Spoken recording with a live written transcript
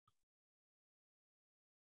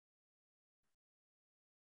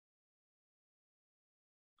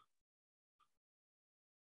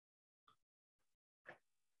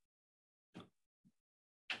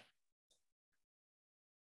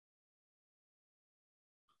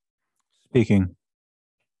Speaking.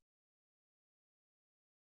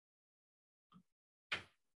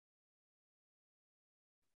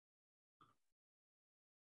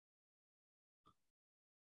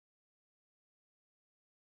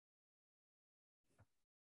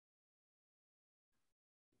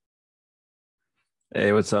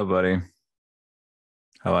 Hey, what's up, buddy?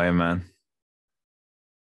 How are you, man?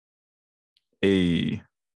 Hey,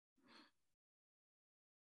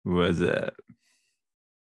 what's that?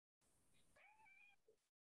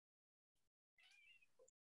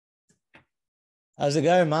 How's it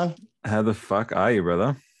going, man? How the fuck are you,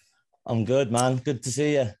 brother? I'm good, man. Good to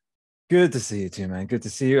see you. Good to see you too, man. Good to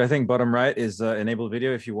see you. I think bottom right is enable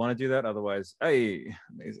video if you want to do that. Otherwise, hey,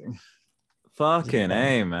 amazing. Fucking Yeah.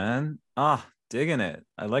 hey, man. Ah, digging it.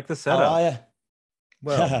 I like the How setup. are you?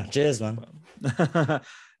 Well, Cheers, man. well.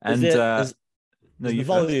 Is and it is no, is the you first.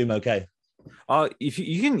 volume okay? Oh, if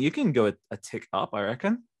you can go a tick up, I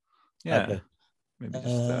reckon. Yeah, Okay. maybe just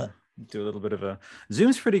Uh, do a little bit of a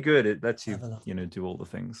Zoom's pretty good. It lets you, have a look. do all the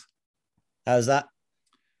things. How's that? Is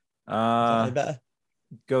that any Uh, better?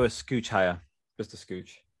 go a scooch higher, just a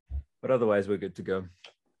scooch. But otherwise, we're good to go.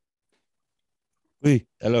 Oui.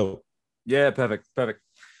 Hello. Yeah, perfect, perfect.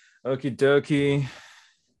 Okie dokie.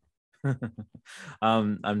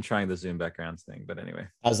 I'm trying the Zoom backgrounds thing, but anyway.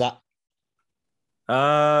 How's that?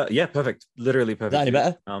 Is Yeah, perfect. Literally that perfect, any dude.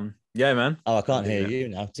 better? Yeah, man. Oh, I I'm can't hear digging it. you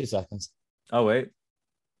now. 2 seconds. Oh, wait.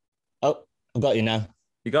 Oh, I've got you now.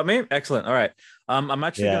 You got me? Excellent. All right. I'm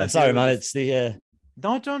actually Yeah. gonna Sorry, do man. the It's the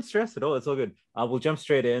don't stress at all. It's all good. We'll jump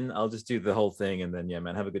straight in. I'll just do the whole thing and then yeah,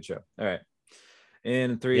 man, have a good show. All right.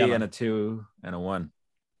 In yeah, three and a man. two and a one.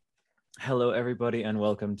 Hello, everybody, and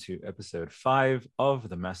welcome to episode 5 of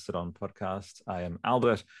the Mastodon podcast. I am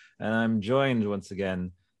Albert, and I'm joined once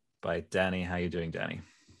again by Danny. How you doing, Danny?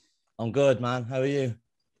 I'm good, man. How are you?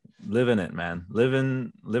 Living it, man.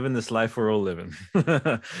 Living this life we're all living,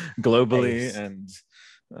 globally Ace. and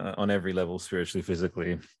on every level, spiritually,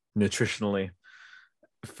 physically, nutritionally.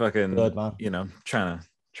 Fucking, Good, man. trying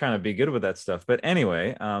to be good with that stuff. But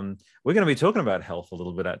anyway, we're going to be talking about health a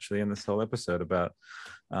little bit actually in this whole episode about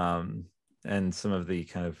and some of the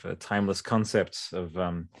kind of timeless concepts of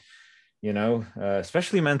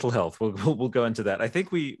especially mental health. We'll go into that. I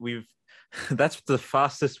think we've that's the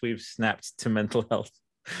fastest we've snapped to mental health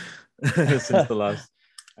since the last.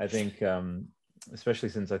 I think especially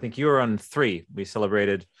since I think you were on 3. We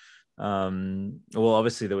celebrated. Well,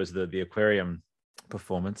 obviously there was the aquarium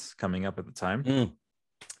performance coming up at the time. Mm,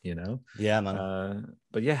 You know, yeah, man.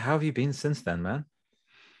 but yeah, how have you been since then, man?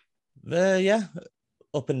 Yeah,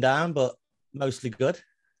 up and down, but mostly good.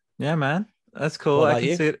 Yeah, man. That's cool. What I about can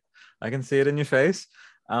you? see it. I can see it in your face.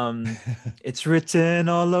 Um, it's written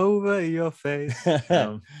all over your face.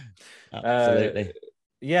 Uh, Absolutely.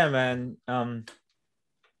 yeah, man.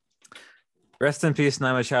 Rest in peace,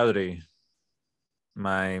 Naima Chowdhury,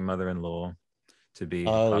 my mother-in-law to be,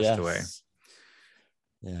 Oh, passed away. yes.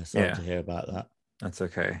 Yeah, sorry Yeah, to hear about that. that's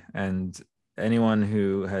okay. And anyone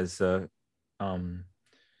who has, um,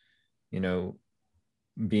 you know,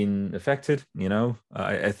 been affected,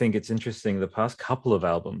 I think it's interesting. The past couple of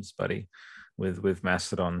albums, buddy, with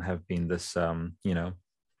Mastodon have been this, I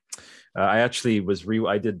actually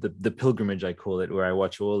I did the pilgrimage, I call it, where I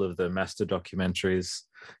watch all of the master documentaries,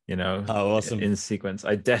 Oh, awesome. in sequence.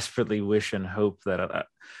 I desperately wish and hope that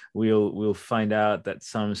we'll find out that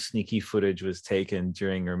some sneaky footage was taken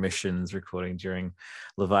during Remission's recording, during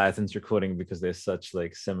Leviathan's recording, because they're such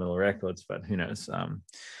like seminal records. But who knows?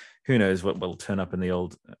 Who knows what will turn up in the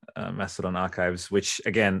old Mastodon archives, which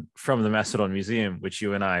again, from the Mastodon Museum, which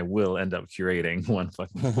you and I will end up curating one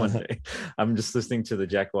day. I'm just listening to the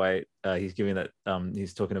Jack White. He's giving that.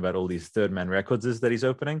 He's talking about all these third man records that he's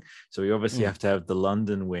opening. So we obviously Mm, have to have the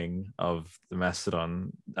London wing of the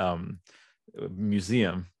Mastodon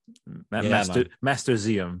museum, yeah, man.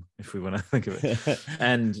 Masterseum, if we want to think of it.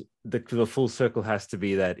 And the full circle has to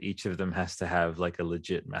be that each of them has to have like a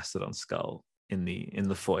legit Mastodon skull in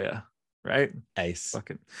the foyer, right? Ace.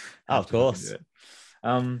 Fucking Oh, have of to fucking do course. it.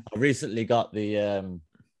 Um, I recently got the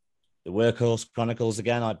Workhorse Chronicles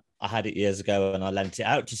again. I had it years ago and I lent it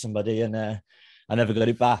out to somebody and I never got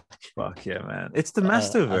it back. fuck yeah, man! It's the Uh,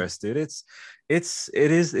 Masterverse, dude.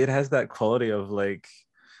 It has that quality of like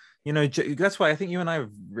that's why I think you and I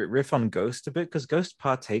riff on Ghost a bit, because Ghost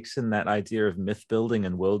partakes in that idea of myth building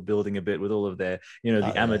and world building a bit with all of their, the oh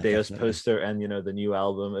yeah, Amadeus definitely. poster and the new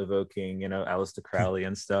album evoking, Aleister Crowley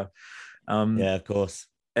and stuff. Um, Yeah, of course.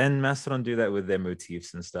 and Mastodon do that with their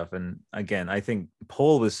motifs and stuff. And again, I think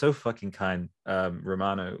Paul was so fucking kind,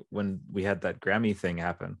 Romano, when we had that Grammy thing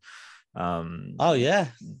happen. Oh yeah,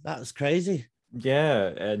 that was crazy. Yeah,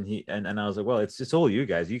 and and I was like, well, it's all you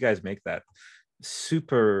guys. You guys make that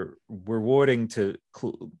super rewarding to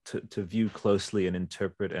view closely and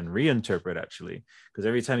interpret and reinterpret, actually, because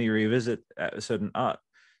every time you revisit a certain art,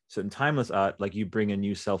 certain timeless art, like you bring a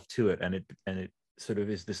new self to it, and it sort of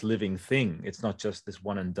is this living thing. It's not just this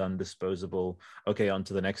one and done disposable, okay, on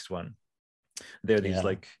to the next one. They're these Yeah.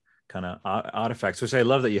 like kind of artifacts, which I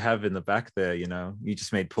love that you have in the back there. You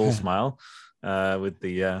just made Paul smile with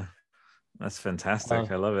the that's fantastic. Oh,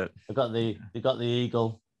 I love it. we got the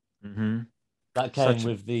eagle Mm-hmm. that came Such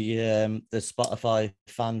with the Spotify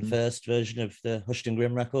fan first version of the Hushed and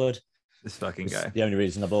Grim record. this fucking It's guy. the only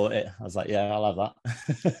reason I bought it. I was like, yeah, I'll have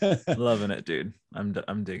that. Loving it, dude.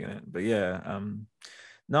 I'm digging it. But yeah,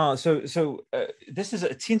 no, so this is a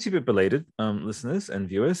teensy bit belated, listeners and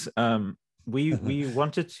viewers. We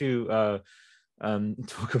wanted to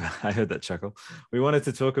talk about. I heard that chuckle. We wanted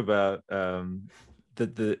to talk about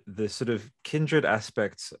the sort of kindred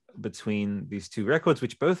aspects between these two records,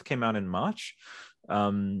 which both came out in March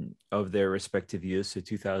of their respective years, so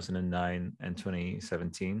 2009 and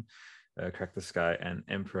 2017. Crack the Sky and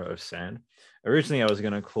Emperor of Sand. Originally, I was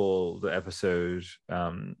going to call the episode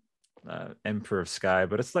Emperor of Sky,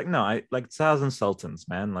 but it's like, no, I like Tzars and Sultans,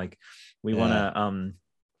 man. Like we want Yeah.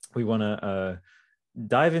 to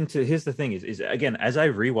dive into. Here's the thing: is again, as I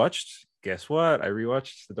rewatched, guess what? I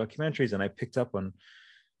rewatched the documentaries and I picked up on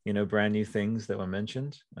brand new things that were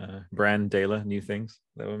mentioned, brand Dela new things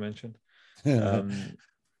that were mentioned, um,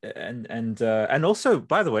 and also,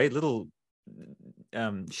 by the way, little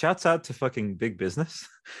shouts out to fucking big business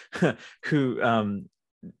who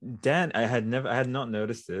Dan, I had not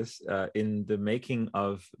noticed this in the making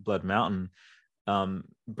of Blood Mountain.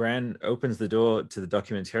 Bran opens the door to the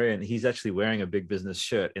documentarian. He's actually wearing a big business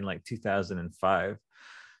shirt in like 2005. Oh,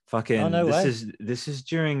 Fucking no way. this is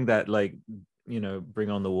during that, like, Bring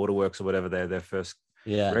On the Waterworks or whatever their first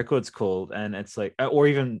Yeah. record's called, and it's like, or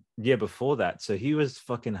even before that. So he was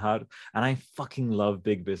fucking hard, and I fucking love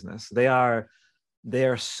big business. They are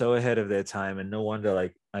so ahead of their time, and no wonder.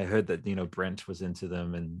 Like, I heard that Brent was into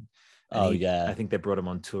them, and Oh, I yeah. think they brought him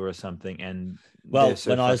on tour or something, and they're Well,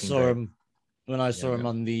 so fucking great. when I Yeah, saw him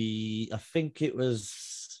on I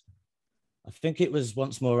think it was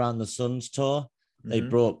Once More Around the Suns tour. They mm-hmm.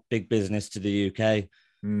 brought big business to the UK,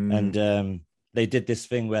 and they did this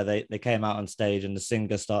thing where they came out on stage and the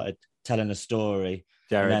singer started telling a story, and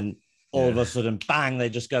Jared. then all of Yeah. a sudden, bang! They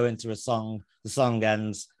just go into a song. The song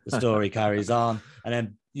ends, the story carries on, and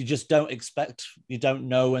then you don't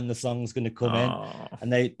know when the song's going to come in, Oh.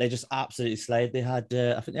 and they just absolutely slayed. They had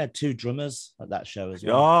I think they had two drummers at that show as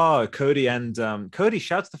well. Oh, Cody and Cody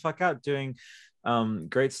shouts the fuck out, doing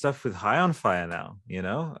great stuff with High on Fire now,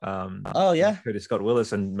 Oh yeah, Cody Scott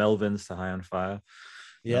Willis and Melvin's to High on Fire,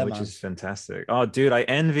 yeah, which man. is fantastic. Oh, dude, I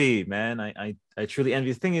envy, man. I truly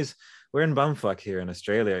envy. The thing is, we're in bumfuck here in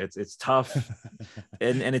Australia. It's tough,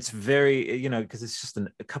 and it's very, because it's just a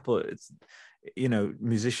couple. It's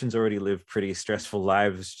musicians already live pretty stressful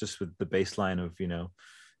lives just with the baseline of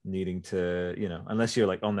needing to unless you're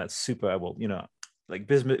like on that super, well, like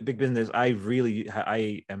big business.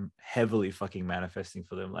 I am heavily fucking manifesting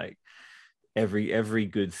for them, like every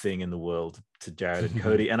good thing in the world, to Jared and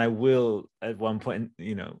Cody. And I will at one point,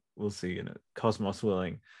 we'll see, Cosmos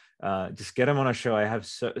willing, just get them on a show. I have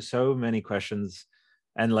so many questions,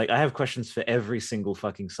 and like I have questions for every single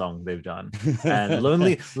fucking song they've done. And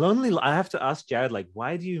lonely, I have to ask Jared, like,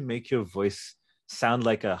 why do you make your voice sound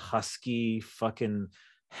like a husky fucking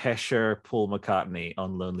Hesher Paul McCartney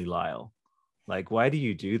on Lonely Lyle? Like, why do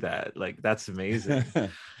you do that? Like, that's amazing.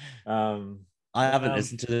 um I haven't um,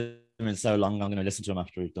 listened to them in so long. I'm going to listen to them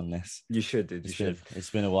after we've done this. you should, dude. You should. It's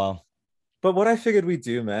been a while. But what I figured we'd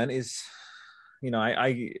do, man, is,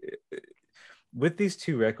 I with these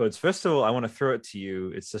two records, first of all, I want to throw it to you.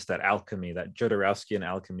 It's just that alchemy, that Jodorowskian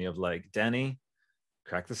alchemy of like, Danny,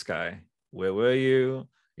 Crack the Sky. Where were you?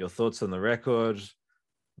 Your thoughts on the record,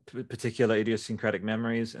 particular idiosyncratic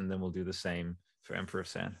memories, and then we'll do the same for Emperor of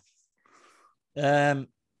Sand.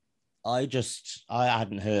 I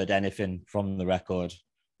hadn't heard anything from the record.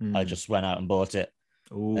 I just went out and bought it.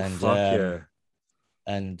 Oh, and fuck yeah.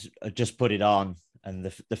 And I just put it on, and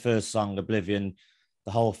the first song, Oblivion,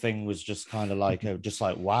 the whole thing was just kind of like just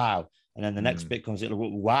like wow. And then the next bit comes in,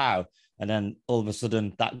 wow. And then all of a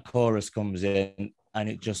sudden that chorus comes in and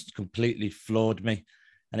it just completely floored me.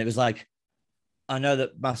 And it was like, I know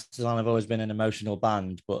that Mastodon have always been an emotional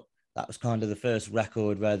band, but that was kind of the first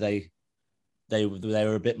record where they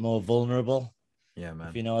were a bit more vulnerable. Yeah, man.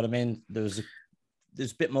 If you know what I mean. There's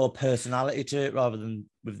a bit more personality to it rather than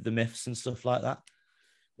with the myths and stuff like that.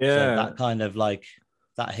 Yeah. So that kind of like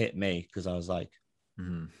that hit me because I was like,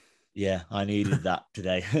 Yeah, I needed that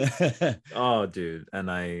today. Oh, dude. And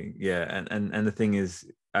and the thing is,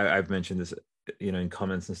 I've mentioned this, in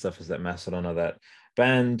comments and stuff, is that Mastodon are that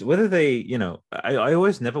band, whether they, I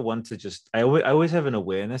always never want to just, I always have an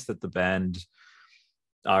awareness that the band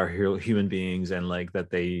are human beings, and like that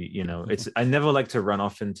they, it's, I never like to run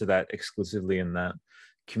off into that exclusively in that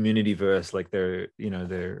community verse, like they're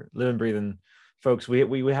living, breathing folks.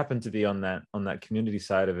 We happen to be on that community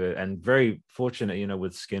side of it, and very fortunate,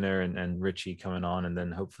 with Skinner and Richie coming on, and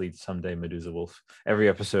then hopefully someday Medusa Wolf. Every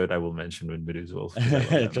episode I will mention with Medusa Wolf, because I love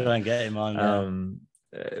that Try man. and get him on.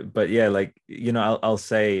 Yeah. But yeah, like, I'll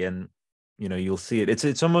say, and you'll see it.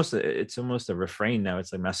 It's almost a refrain now.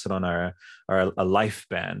 It's like Mastodon are a life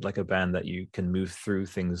band, like a band that you can move through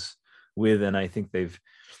things with, and I think they've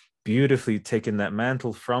beautifully taken that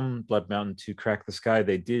mantle from Blood Mountain to Crack the Sky.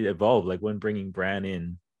 They did evolve. Like when bringing Bran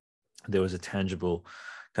in, there was a tangible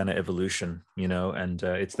kind of evolution, and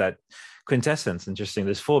it's that quintessence. Interesting.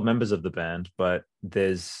 There's 4 members of the band, but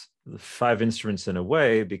there's 5 instruments in a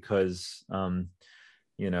way, because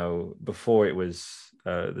before it was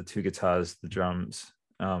the 2 guitars, the drums,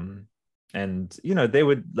 and they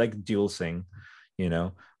would like dual sing, you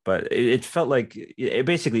know but it felt like it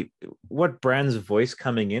basically, what Brand's voice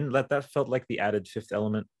coming in, that felt like the added 5th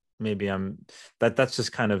element. Maybe that's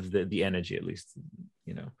just kind of the energy, at least,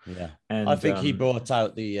 Yeah. I and think he brought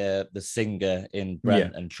out the singer in yeah.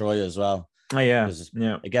 Brent and Troy as well. Oh yeah, Because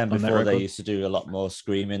yeah, again, on that before they record. used to do a lot more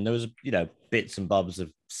screaming. There was, bits and bobs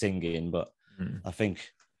of singing, but Mm. I think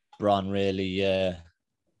Bron really,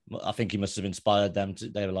 I think he must have inspired them to.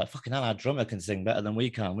 They were like, "Fucking hell, our drummer can sing better than we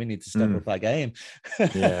can. We need to step Mm. up our game."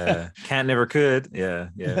 Yeah, can't never could. Yeah,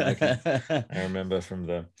 I remember from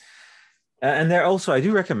the. And there also, I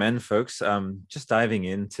do recommend folks just diving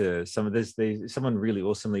into some of this. Someone really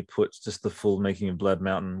awesomely put just the full making of Blood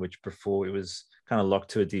Mountain, which before it was kind of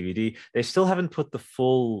locked to a DVD. They still haven't put the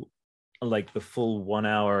full 1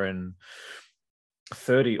 hour and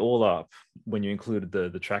 30 all up when you included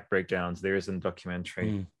the track breakdowns. There is a documentary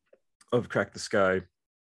Mm. of Crack the Sky,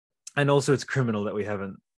 and also it's criminal that we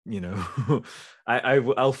haven't,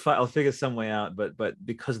 I'll figure some way out, but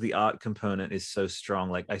because the art component is so strong,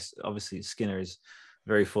 like obviously Skinner is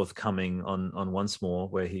very forthcoming on Once More,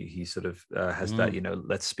 where he sort of has that,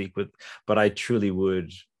 let's speak with, but I truly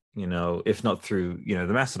would, if not through the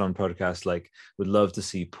Mastodon podcast, like would love to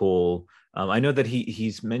see Paul. I know that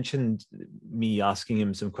he's mentioned me asking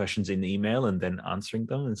him some questions in the email and then answering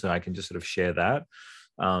them, and so I can just sort of share that.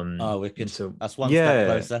 Oh, wicked! So That's one step yeah,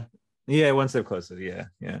 closer. yeah, one step closer. Yeah.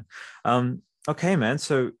 Okay, man.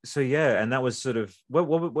 So yeah, and that was sort of what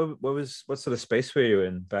sort of space were you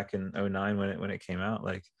in back in 2009 when it came out,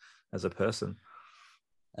 like as a person?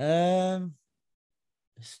 Um,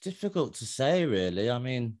 it's difficult to say, really. I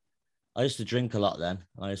mean, I used to drink a lot then.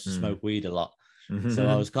 I used to Mm. smoke weed a lot, so I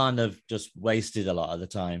Mm-hmm. was kind of just wasted a lot of the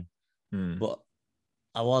time. Mm. But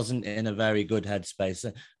I wasn't in a very good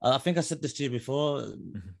headspace. I think I said this to you before.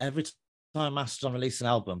 Every time Mastodon release an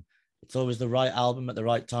album, it's always the right album at the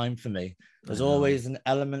right time for me. I There's know. always an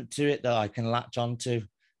element to it that I can latch onto.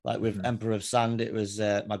 Like with Mm-hmm. Emperor of Sand, it was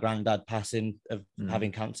my granddad passing of Mm.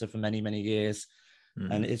 having cancer for many, many years.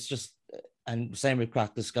 And Mm. it's just, and same with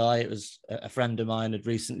Crack the Sky. It was a friend of mine had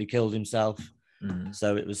recently killed himself. Mm.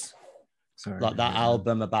 So it was Sorry like to that hear that.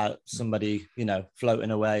 album about somebody,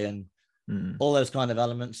 floating away and Mm. all those kind of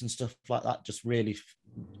elements and stuff like that just really,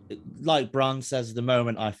 like Bron says, the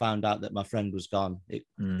moment I found out that my friend was gone, it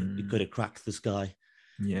Mm. could have cracked the sky,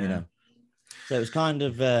 you Yeah. know. So it was kind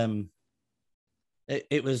of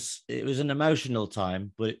it was an emotional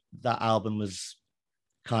time, but that album was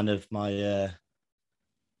kind of my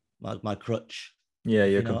crutch, Yeah,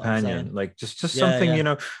 if your you know what I'm companion, saying. like just Yeah, something,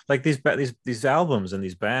 yeah. like these albums and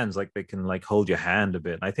these bands, like they can like hold your hand a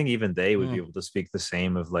bit. I think even they would be Mm, able to speak the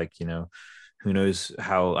same of, like, who knows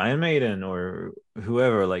how Iron Maiden or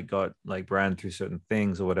whoever like got like ran through certain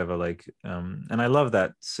things or whatever. Like, and I love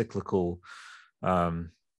that cyclical,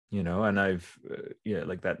 and I've yeah,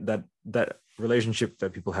 like that relationship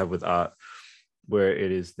that people have with art, where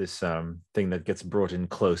it is this thing that gets brought in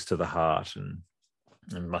close to the heart, and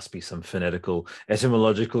there must be some phonetical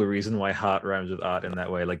etymological reason why heart rhymes with art in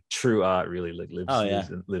that way. Like true art really like oh yeah.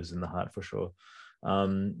 lives in the heart for sure.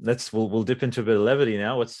 We'll dip into a bit of levity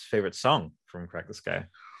now. What's favorite song from Crack the Sky?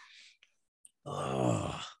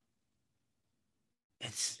 Oh,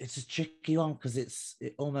 it's a tricky one because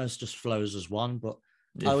it almost just flows as one, but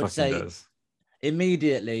It I would fucking say does.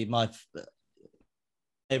 immediately my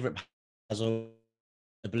favorite has I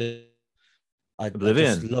just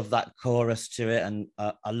Oblivion. love that chorus to it, and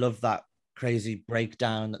I love that crazy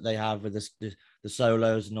breakdown that they have with the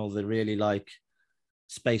solos and all the really like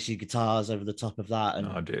spacey guitars over the top of that, and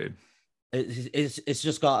Oh, dude. it's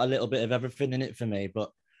just got a little bit of everything in it for me.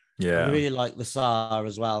 But I Yeah. really like the Tsar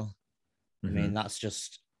as well. I mean, Mhm. that's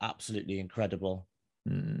just absolutely incredible.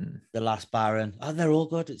 Mm. The Last Baron. Oh, they're all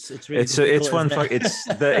good. It's really It's difficult, one isn't fuck. it?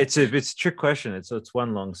 It's a trick question. It's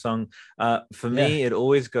one long song. For Yeah. me, it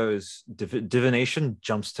always goes divination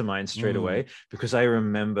jumps to mind straight Mm. away because I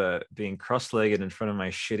remember being cross-legged in front of my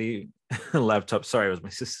shitty laptop. Sorry, it was my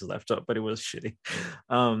sister's laptop, but it was shitty.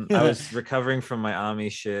 I was recovering from my army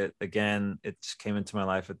shit again. It just came into my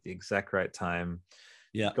life at the exact right time.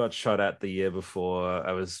 Yeah. Got shot at the year before.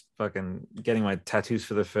 I was fucking getting my tattoos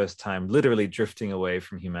for the first time, literally drifting away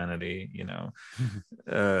from humanity,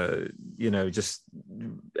 uh just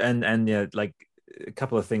and yeah, like a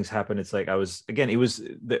couple of things happened. It's like I was again, it was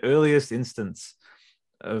the earliest instance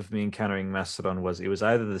of me encountering Mastodon was it was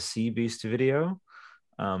either the Sea Beast video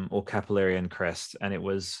or Capillary and Crest, and it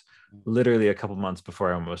was literally a couple months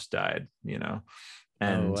before I almost died, No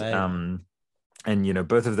and way.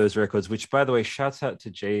 both of those records, which by the way, shouts out to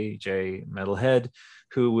JJ Metalhead,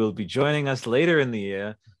 who will be joining us later in the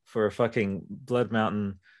year for a fucking Blood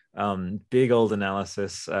Mountain big old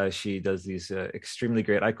analysis. She does these extremely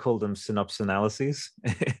great, I call them synopsis analyses.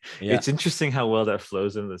 Yeah. It's interesting how well that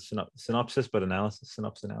flows in the synopsis, but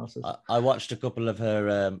synopsis analysis. I watched a couple of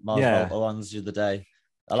her Mars Yeah. Volta ones the other day.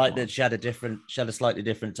 I like that she had a slightly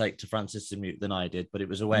different take to Francis the Mute than I did, but it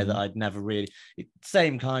was a way that Mhm. I'd never really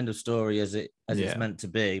same kind of story as it's Yeah. meant to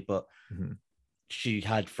be, but Mhm. she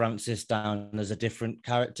had Francis down as a different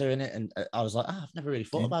character in it, and I was like, I've never really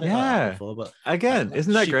thought about it like that Yeah. before, but Again,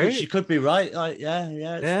 isn't that she great? could be right. Like, yeah,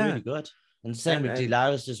 it's Yeah. really good. And same with And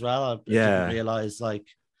Deloused as well. I didn't yeah. realize like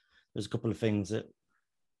there's a couple of things that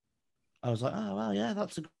I was like, oh well, yeah,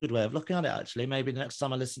 that's a good way of looking at it. Actually, maybe the next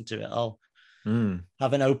time I listen to it, I'll Mm.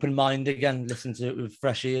 have an open mind again, listen to it with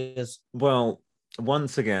fresh ears. Well,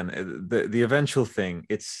 once again, the eventual thing,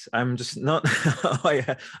 it's I'm just not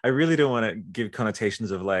I really don't want to give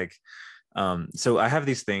connotations of like so I have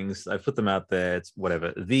these things, I put them out there, it's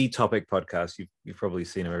whatever, the topic podcast, you've probably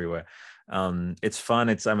seen them everywhere. It's fun,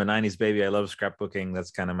 I'm a 90s baby, I love scrapbooking,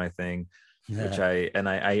 that's kind of my thing, which Yeah.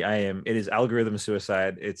 I am, it is algorithm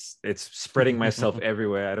suicide, it's spreading myself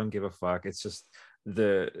everywhere, I don't give a fuck, it's just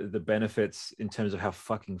the benefits in terms of how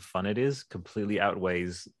fucking fun it is completely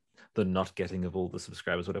outweighs the not getting of all the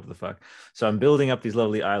subscribers, whatever the fuck. So I'm building up these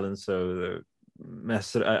lovely islands. So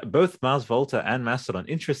both Mars Volta and Mastodon,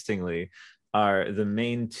 interestingly, are the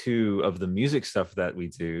main two of the music stuff that we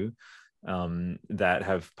do that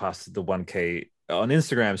have passed the 1K on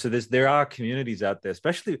Instagram. So there are communities out there,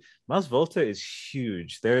 especially Mars Volta is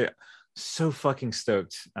huge. They're so fucking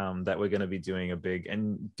stoked that we're going to be doing a big,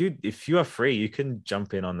 and dude, if you are free, you can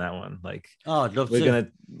jump in on that one. Like, Oh, I'd love we're to. gonna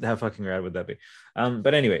how fucking rad would that be?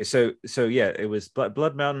 But anyway, so yeah, it was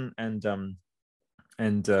Blood Mountain and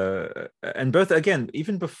both, again,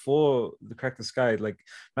 even before the Crack the Sky, like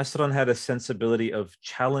Mastodon had a sensibility of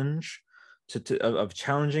challenge of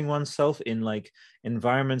challenging oneself in like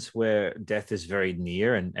environments where death is very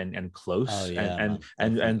near and Oh close, yeah, man,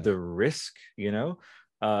 and definitely. the risk,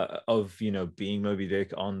 of being Moby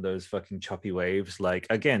Dick on those fucking choppy waves. Like,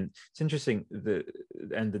 again, it's interesting the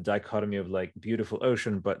dichotomy of like beautiful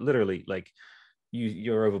ocean, but literally like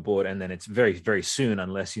you're overboard, and then it's very very soon,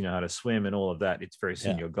 unless you know how to swim and all of that, it's very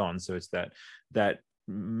soon Yeah, you're gone. So it's that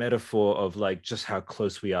metaphor of like just how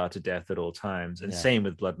close we are to death at all times. And yeah. same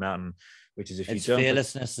with Blood Mountain, which is if you It's jump at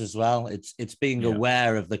fearlessness as well. It's being yeah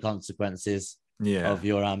aware of the consequences yeah of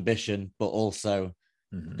your ambition, but also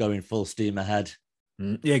mhm. going full steam ahead Yeah,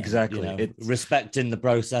 and exactly, it's respecting the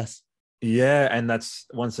process. yeah. And that's,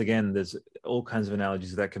 once again, there's all kinds of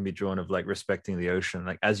analogies that can be drawn of like respecting the ocean,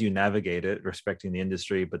 like as you navigate it, respecting the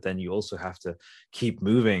industry, but then you also have to keep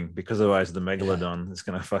moving, because otherwise the Yeah. megalodon is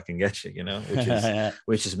going to fucking get you,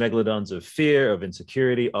 which is Yeah. megalodons of fear, of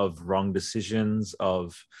insecurity, of wrong decisions,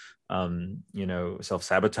 of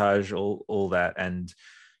self-sabotage, all that. And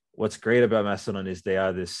what's great about Mastodon is they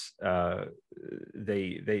are this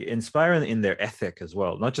they inspire in their ethic as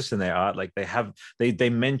well, not just in their art. Like they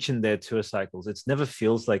mention their tour cycles. It's never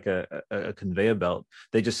feels like a conveyor belt.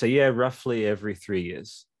 They just say, yeah, roughly every 3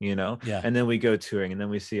 years, Yeah. and then we go touring, and then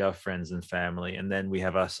we see our friends and family, and then we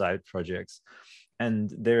have our side projects. And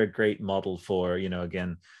they're a great model for,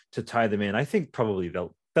 again, to tie them in. I think probably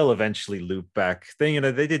they'll eventually loop back. They,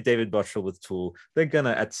 they did David Bottrell with Tool. They're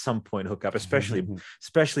gonna at some point hook up,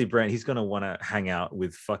 especially Brent. He's gonna want to hang out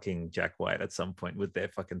with fucking Jack White at some point with their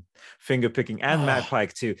fucking finger picking, and Matt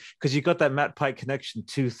Pike too, because you got that Matt Pike connection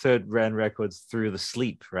to Third Ran Records through the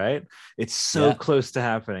Sleep, right? It's so close to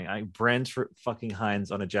happening. Brent fucking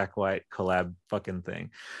Hines on a Jack White collab fucking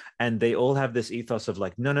thing, and they all have this ethos of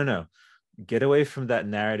like, no, get away from that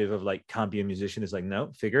narrative of like can't be a musician. Is like,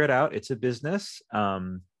 no, figure it out, it's a business.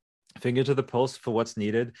 Finger to the pulse for what's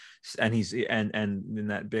needed. And he's and in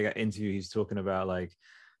that big interview he's talking about like,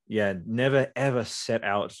 never ever set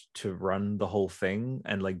out to run the whole thing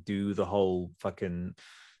and like do the whole fucking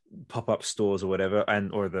pop-up stores or whatever,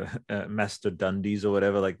 and or the Master Dundies or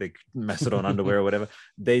whatever, like the Mastodon underwear or whatever.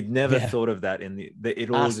 They'd never thought of that in it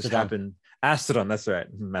all just happened. Astrodon, that's right.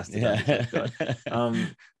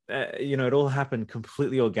 Mastodon. It all happened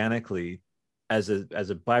completely organically as a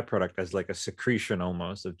byproduct, as like a secretion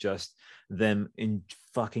almost of just them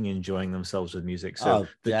fucking enjoying themselves with music. So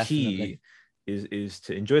the key is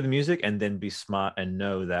to enjoy the music and then be smart and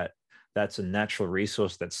know that that's a natural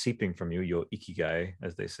resource that's seeping from you, your ikigai,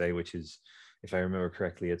 as they say, which is, if I remember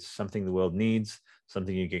correctly, it's something the world needs,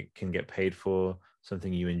 something you can get paid for,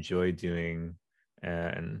 something you enjoy doing.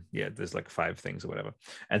 And there's like 5 things or whatever.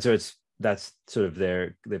 And so that's sort of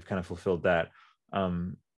they've kind of fulfilled that.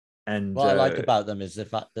 And what I like about them is the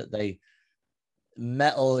fact that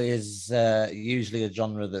metal is usually a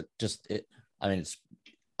genre that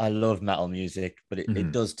I love metal music, but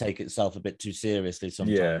it does take itself a bit too seriously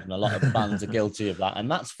sometimes. And a lot of bands are guilty of that. And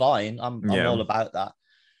that's fine. I'm all about that.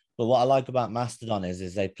 But what I like about Mastodon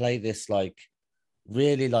is they play this like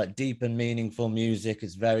really like deep and meaningful music.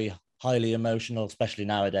 It's very highly emotional, especially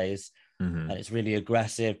nowadays. And it's really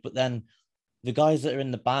aggressive. But then the guys that are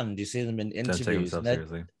in the band, you see them in interviews, and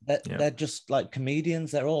they're just like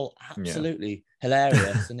comedians. They're all absolutely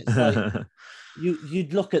hilarious. And it's like,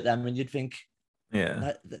 you'd look at them and you'd think,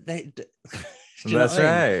 that's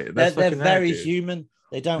right. They're very human.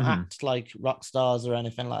 They don't act like rock stars or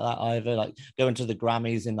anything like that either. Like going to the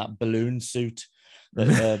Grammys in that balloon suit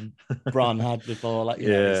that Bron had before. Like,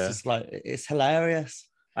 it's just like, it's hilarious.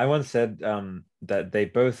 I once said that they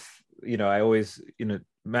both, I always,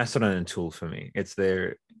 Mastodon and Tool for me, it's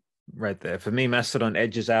there right there. For me, Mastodon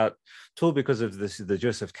edges out Tool because of the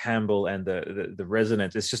Joseph Campbell and the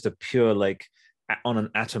resonance. It's just a pure, like, on an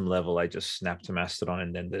atom level, I just snap to Mastodon,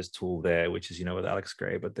 and then there's Tool there, which is, with Alex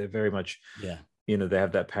Gray, but they're very much, they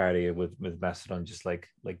have that parody with Mastodon, just like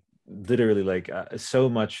literally like so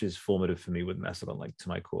much is formative for me with Mastodon, like to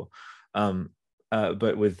my core.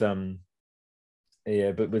 But with their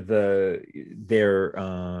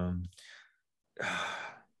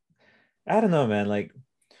I don't know, man, like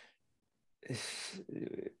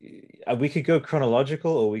we could go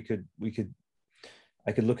chronological, or I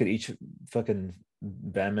could look at each fucking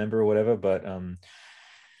band member or whatever, but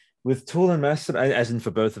with Tool and Mastodon, as in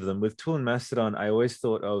for both of them, with Tool and Mastodon, I always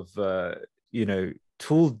thought of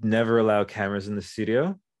Tool never allow cameras in the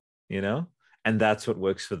studio, and that's what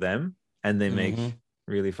works for them, and they make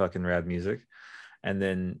really fucking rad music,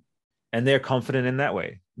 and they're confident in that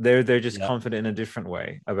way. They're just confident in a different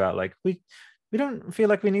way about like, we don't feel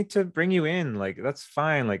like we need to bring you in, like that's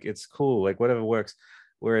fine, like it's cool, like whatever works.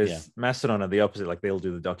 Whereas Mastodon are the opposite, like they'll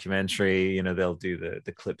do the documentary, they'll do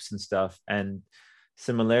the clips and stuff. And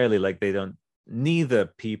similarly, like neither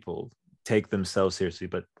people take themselves seriously,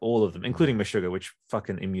 but all of them, including Meshuggah, which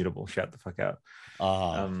fucking immutable, shout the fuck out.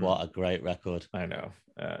 What a great record. I know.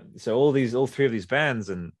 So all 3 of these bands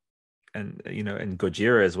and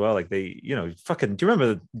Gojira as well, like they, fucking, do you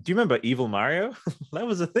remember Evil Mario? That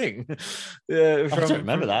was a thing. I don't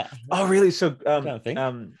remember that. Oh really? So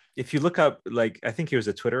if you look up, like, I think he was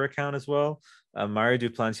a Twitter account as well, Mario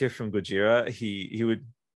Duplantier from Gojira, he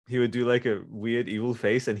would do like a weird evil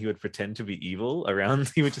face, and he would pretend to be evil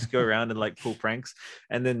around. He would just go around and like pull pranks,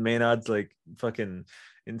 and then Maynard's like fucking,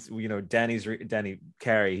 Danny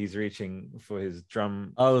Carey, he's reaching for his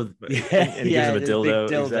drum. And he gives him a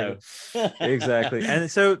dildo. Exactly.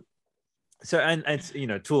 And so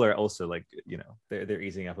and Tool are also like, they're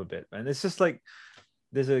easing up a bit, and it's just like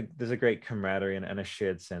there's a great camaraderie and a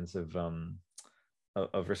shared sense of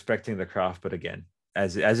respecting the craft, but again,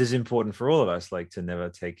 as is important for all of us, like to never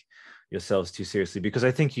take yourselves too seriously, because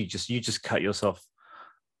I think you just cut yourself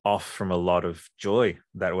off from a lot of joy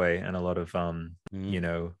that way, and a lot of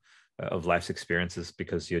of life's experiences,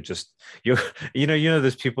 because you're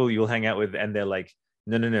there's people you'll hang out with and they're like,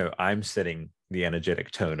 no, I'm setting the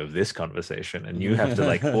energetic tone of this conversation, and you have to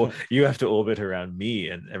like you have to orbit around me,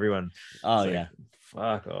 and everyone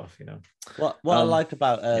fuck off. What I like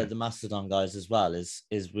about the Mastodon guys as well is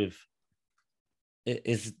with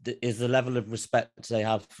is the level of respect they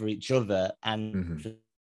have for each other. And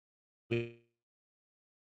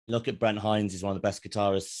look at Brent Hines, he's one of the best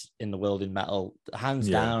guitarists in the world in metal, hands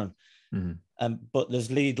down. But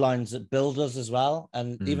there's lead lines that build us as well.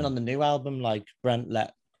 And even on the new album, like Brent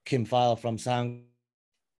let Kim File from Sound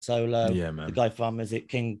solo, the guy from, is it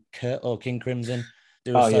King Kurt or King Crimson,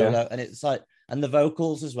 do a solo. And it's like, and the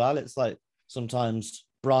vocals as well, it's like sometimes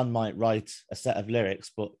Bron might write a set of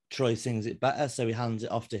lyrics, but Troy sings it better, so he hands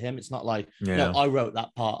it off to him. It's not like, no, I wrote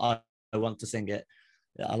that part, I want to sing it.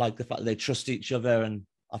 I like the fact that they trust each other, and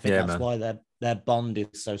I think that's why their bond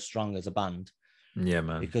is so strong as a band. Yeah,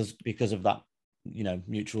 man. Because of that,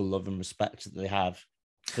 mutual love and respect that they have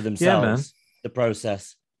for themselves, the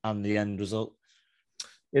process, and the end result.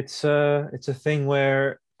 It's a thing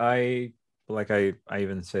where I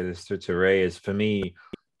even say this to Ray, is for me,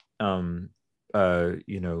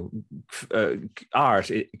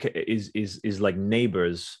 art is like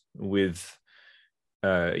neighbors with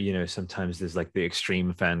sometimes there's like the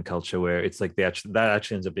extreme fan culture where it's like that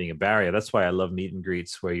actually ends up being a barrier. That's why I love meet and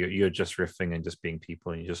greets where you're just riffing and just being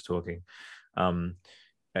people and you're just talking. And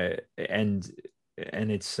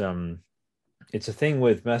it's a thing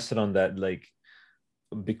with Mastodon that, like,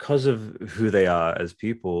 because of who they are as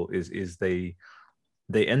people, is they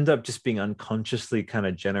end up just being unconsciously kind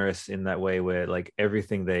of generous in that way, where like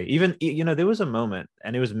everything they even, there was a moment,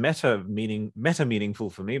 and it was meta meaningful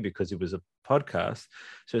for me because it was a podcast.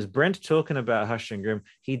 So as Brent talking about Hush and Grim,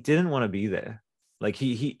 he didn't want to be there. Like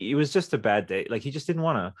he was just a bad day. Like he just didn't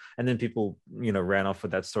want to. And then people, ran off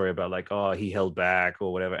with that story about like, oh, he held back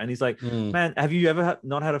or whatever. And he's like, man, have you ever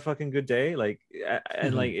not had a fucking good day? Like,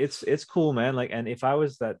 and like, it's cool, man. Like, and if I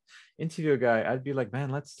was that interviewer guy, I'd be like,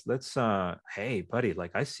 man, let's hey buddy,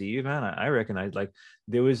 like, I see you, man. I recognize, like,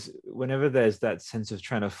 there was, whenever there's that sense of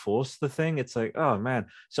trying to force the thing, it's like, oh man.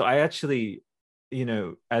 So I actually,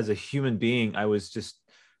 as a human being, I was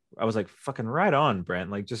like, fucking right on,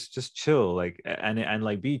 Brent, like just chill, like, and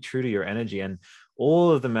like, be true to your energy. And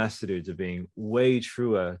all of the master dudes are being way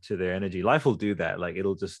truer to their energy. Life will do that. Like,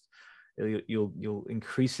 you'll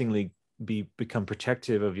increasingly become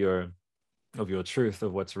protective of your truth,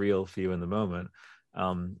 of what's real for you in the moment.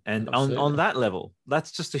 And on that level,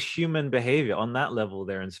 that's just a human behavior. On that level,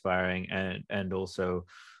 they're inspiring and also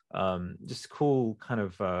just cool, kind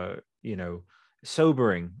of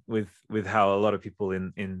sobering with how a lot of people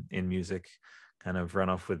in music kind of run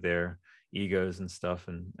off with their egos and stuff,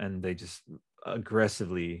 and they just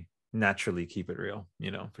aggressively, naturally keep it real,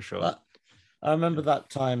 for sure. But I remember that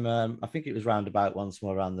time, I think it was roundabout Once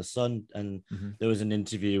More Around the Sun, and there was an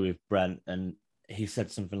interview with Brent, and he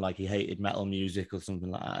said something like he hated metal music or something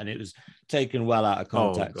like that, and it was taken well out of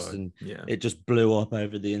context, and it just blew up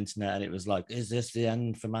over the internet, and it was like, is this the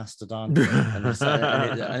end for Mastodon?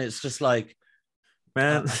 and it's just like,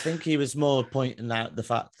 man, I think he was more pointing out the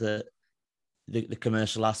fact that the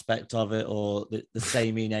commercial aspect of it, or the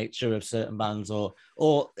samey nature of certain bands,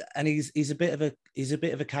 and he's a bit of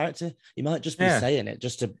a character. He might just be saying it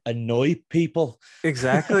just to annoy people.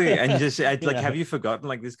 Exactly. And just like, have you forgotten,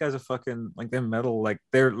 like, these guys are fucking, like, they're metal, like,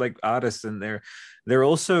 they're like artists, and they're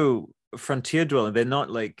also frontier dwelling. They're not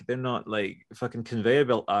like fucking conveyor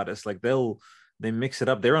belt artists. Like, they mix it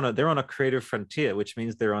up. They're on a creative frontier, which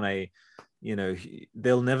means they're on a,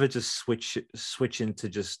 they'll never just switch into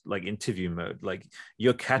just like interview mode. Like,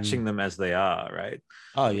 you're catching them as they are, right?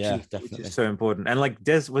 Oh, definitely. Which is so important. And like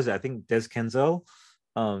Des Kenzel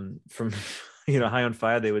from High on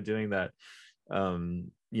Fire, they were doing that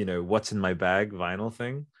What's in My Bag vinyl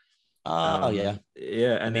thing. And Amoeba.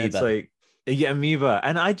 It's like, Amoeba.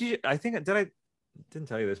 And I didn't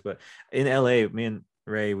tell you this, but in LA, me and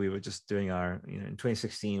Ray, we were just doing our, in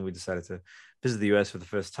 2016, we decided to visit the US for the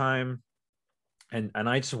first time. And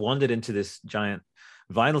I just wandered into this giant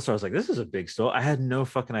vinyl store. I was like, this is a big store. I had no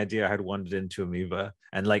fucking idea I had wandered into Amoeba,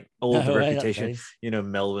 and like all the reputation,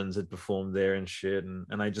 Melvins had performed there and shit.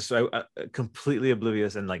 And I completely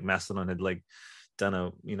oblivious, and like Mastodon had like done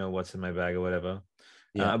a, What's in My Bag or whatever.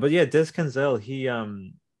 But Des Kenzel, he,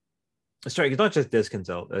 sorry, it's not just Des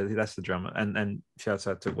Kenzel, that's the drummer. And shouts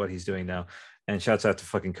out to what he's doing now. And shouts out to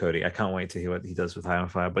fucking Cody. I can't wait to hear what he does with High on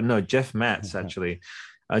Fire. But no, Jeff Matz, actually.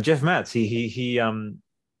 Jeff Matz, he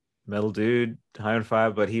metal dude, High on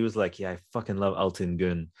Fire, but he was like, I fucking love Altin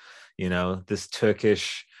Gun, this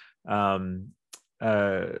Turkish they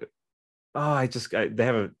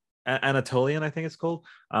have a Anatolian, I think it's called.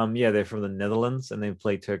 They're from the Netherlands, and they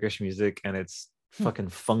play Turkish music, and it's fucking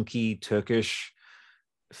funky Turkish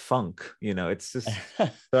funk, it's just so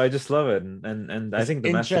I just love it. And I think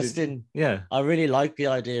the interesting. I really like the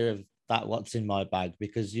idea of that What's in My Bag,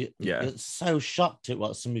 because Yeah. you're so shocked at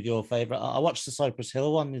what some of your favorite. I watched the Cypress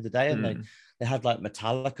Hill one the other day, and they had like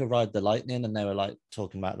Metallica Ride the Lightning, and they were like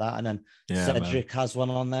talking about that. And then Yeah, man. Cedric has one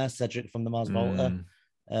on there, Cedric from the Mars Volta.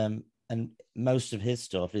 And most of his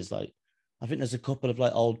stuff is like, I think there's a couple of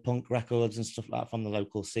like old punk records and stuff like that from the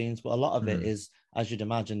local scenes, but a lot of it is, as you'd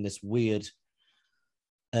imagine, this weird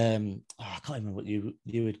I can't remember what you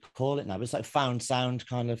would call it now, but it's like found sound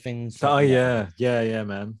kind of things. Oh Like, yeah,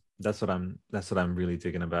 man. That's what I'm really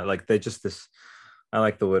digging about. Like they just this I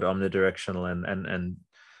like the word omnidirectional and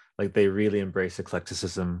like they really embrace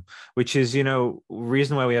eclecticism, which is,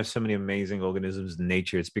 reason why we have so many amazing organisms in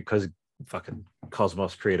nature. It's because fucking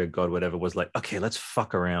cosmos creator god whatever was like, okay, let's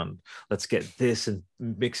fuck around, let's get this and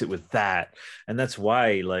mix it with that. And that's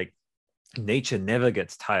why like nature never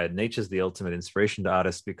gets tired. Nature's the ultimate inspiration to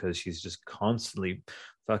artists because she's just constantly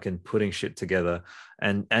fucking putting shit together.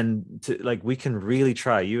 And to, like, we can really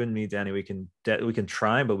try, you and me, Danny, we can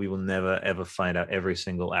try, but we will never ever find out every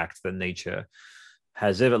single act that nature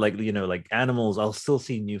has ever, like, like animals. I'll still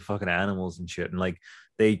see new fucking animals and shit, and like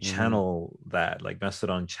they channel that, like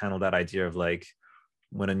Mastodon channeled that idea of like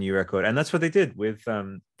when a new record, and that's what they did with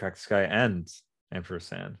Crack the Sky and Emperor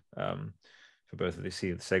Sand. For both of these,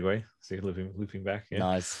 see the segue, see looping back. Yeah.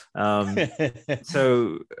 Nice.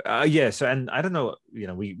 So and I don't know,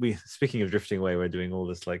 we speaking of drifting away, we're doing all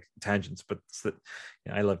this like tangents, but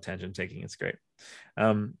I love tangent taking, it's great.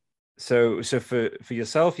 So for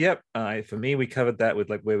yourself, yep. For me, we covered that with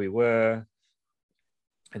like where we were,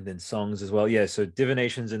 and then songs as well. Yeah. So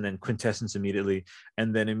divinations, and then quintessence immediately,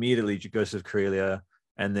 and then immediately Joseph Corellia,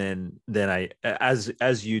 and then I,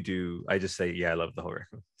 as you do, I just say, yeah, I love the whole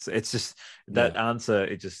record. So it's just that answer.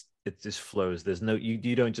 It just flows. There's no,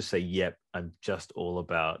 you don't just say, yep, I'm just all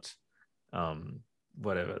about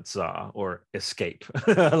whatever, Tzar or Escape,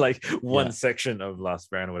 like one section of Last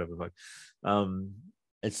Brand or whatever.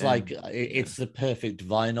 It's like it's the perfect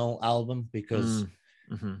vinyl album because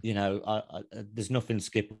there's nothing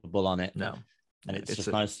skippable on it. No, and it's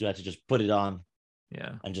just nice to be able to just put it on,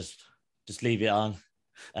 and just leave it on.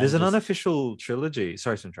 There's an unofficial trilogy.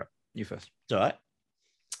 Sorry to interrupt. You first. It's all right.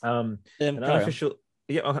 An unofficial.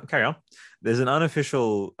 Carry on. There's an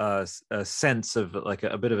unofficial sense of like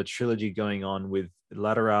a bit of a trilogy going on with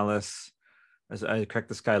Lateralis, as I Crack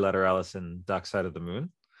the Sky, Lateralis, and Dark Side of the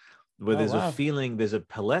Moon, where there's a feeling, there's a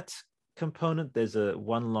palette component, there's a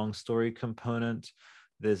one long story component,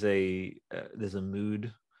 there's a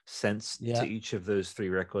mood sense to each of those three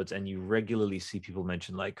records, and you regularly see people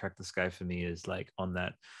mention like Crack the Sky for me is like on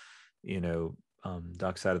that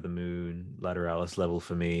Dark Side of the Moon, Lateralis level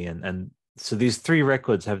for me, and so these three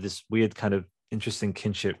records have this weird kind of interesting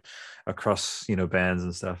kinship across bands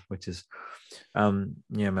and stuff, which is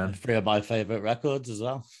man, three of my favorite records as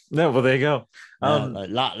well. No, well, there you go.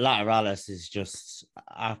 Lateralis is just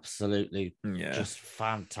absolutely just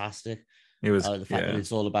fantastic. It was the fact that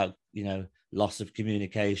it's all about loss of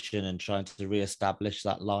communication and trying to reestablish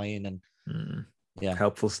that line, and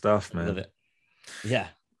helpful stuff, man. I love it.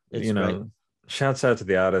 It's great. Shouts out to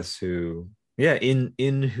the artists who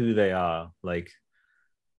in who they are. Like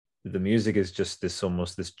the music is just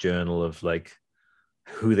almost this journal of like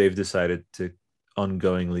who they've decided to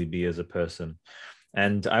ongoingly be as a person.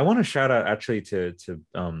 And I want to shout out actually to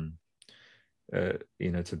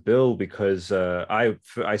Bill, because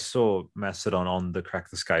I saw Mastodon on the Crack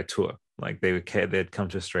the Sky tour. Like they'd come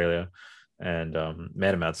to Australia, and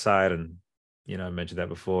met him outside, and I mentioned that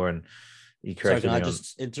before, and he corrected me.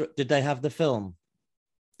 Did they have the film?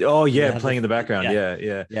 Oh yeah, playing in the background.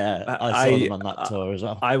 Yeah. I saw them on that tour as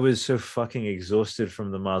well. I was so fucking exhausted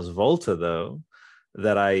from the Mars Volta though,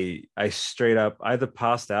 that I straight up either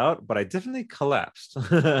passed out, but I definitely collapsed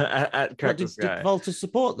at Crack the Sky. Did Volta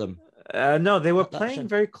support them? No, they were playing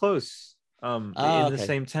very close in the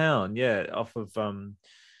same town. Yeah, off of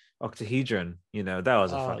Octahedron. That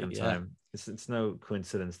was a fucking time. It's no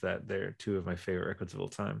coincidence that they're two of my favorite records of all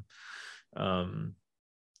time.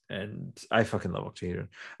 And I fucking love Octahedron.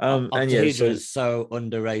 Octahedron is so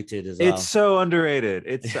underrated as well. It's so underrated.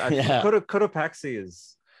 It's Cotopaxi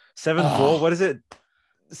is 7/4. What is it?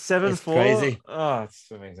 7/4. Crazy. Oh,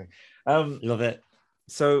 it's amazing. Love it.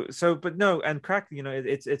 So, but no, and Crack,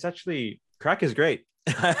 it's actually, Crack is great.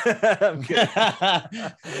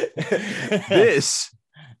 This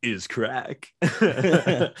is Crack.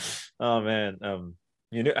 Oh man.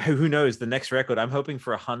 Who knows, the next record, I'm hoping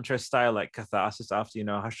for a Huntress style like Catharsis after,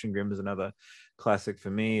 Hush and Grim is another classic for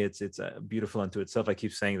me. It's beautiful unto itself. I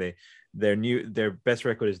keep saying their best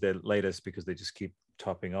record is their latest because they just keep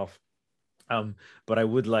topping off. But I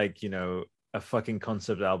would like, a fucking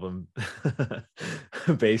concept album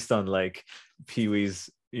based on like Pee-wee's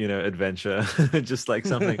adventure, just like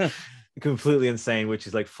something completely insane, which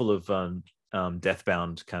is like full of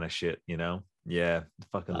Deathbound kind of shit. Yeah,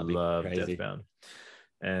 fucking That'd be love crazy. Deathbound.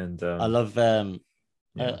 And I love.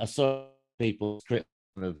 yeah, I saw people script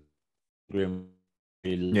of Grim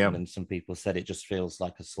really yeah. long, and some people said it just feels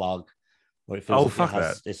like a slog, or it feels Oh, like it fuck that.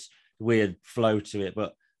 has this weird flow to it.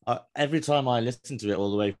 But every time I listen to it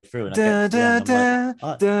all the way through, and I get Da, to the da, end, I'm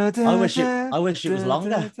like, da, I, da, I da, wish it. da, I wish it was da, da,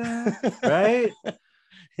 longer. da. Right?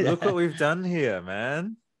 Look what Yeah, we've done here,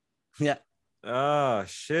 man. yeah. Oh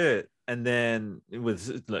shit. And then it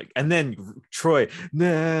was like, and then Troy,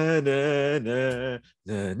 na na na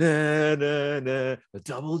na na na na,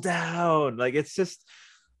 double down. Like it's just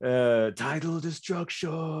title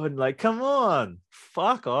destruction. Like, come on,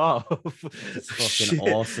 fuck off. It's fucking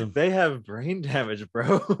Shit, awesome. they have brain damage,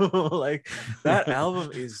 bro. Like that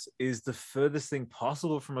album is the furthest thing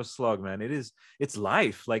possible from a slog, man. It's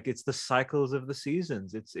life. Like it's the cycles of the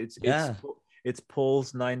seasons. Yeah, It's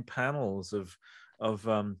Paul's 9 panels of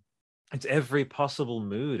it's every possible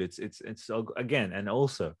mood. It's again, and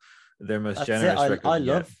also their most that's it. generous I record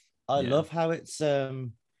yet. love I Yeah. love how it's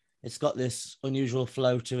got this unusual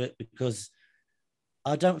flow to it, because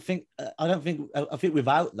I think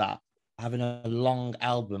without that, having a long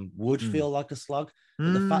album would Mm. feel like a slog.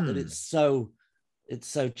 But the fact that Mm. it's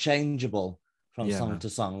so changeable from Yeah, song man. to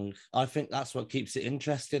song, I think that's what keeps it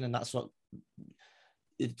interesting, and that's what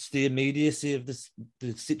it's the immediacy of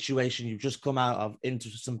the situation you've just come out of into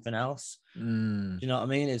something else. Mm. Do you know what I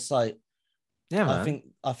mean? It's like Yeah, I man. think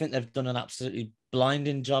I think they've done an absolutely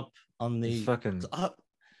blinding job on It's the, fucking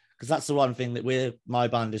because that's the one thing that my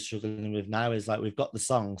band is struggling with now, is like we've got the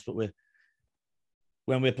songs, but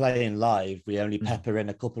when we're playing live, we only mm, pepper in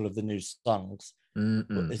a couple of the new songs. But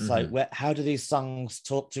mm, it's like, mhm. how do these songs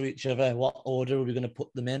talk to each other? What order are we going to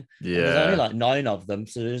put them in? And there's only Yeah. like 9 of them,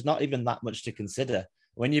 so there's not even that much to consider.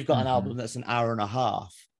 When you've got an Mhm. album that's an hour and a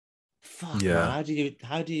half, fuck man, Yeah.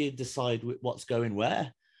 how do you decide what's going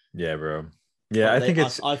where? Yeah, bro. Yeah, But I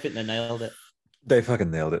think I think they nailed it. they fucking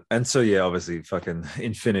nailed it. And so yeah, obviously fucking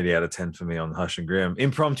infinity out of 10 for me on Hush and Grim.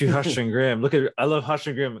 Impromptu Hush and Grim. Look at I love Hush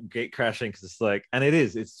and Grim gate crashing because it's like, and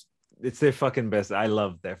it's their fucking best. I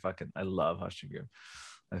love Hush and Grim.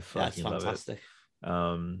 I Yeah, it's fucking love it. fantastic.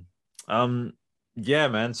 Um yeah,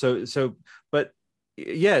 man. So but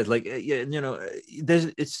yeah, like yeah, there's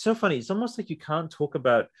it's so funny. It's almost like you can't talk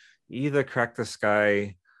about either Crack the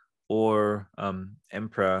Sky or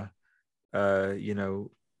Emperor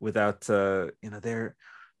without they're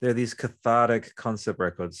these cathartic concept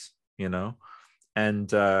records,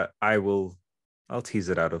 and I'll tease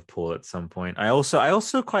it out of Paul at some point. I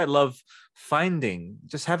also quite love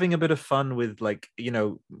just having a bit of fun with like uh,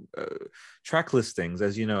 track listings.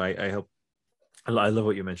 As you know, I help. I love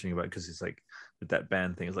what you're mentioning about, because it's like with that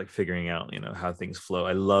band thing, it's like figuring out how things flow.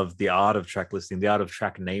 I love the art of track listing, the art of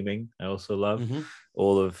track naming. I also love Mm-hmm.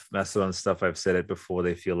 all of Mastodon stuff. I've said it before,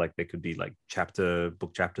 they feel like they could be like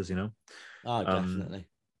book chapters. Oh, um definitely.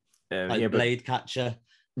 yeah, Like but Blade Catcher.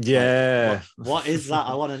 Like yeah. what is that?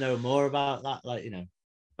 I want to know more about that. Like,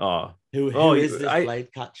 Oh, who oh, is this I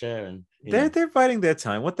Blade Catcher? And they're biding their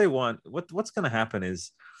time. What they want, what's going to happen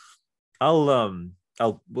is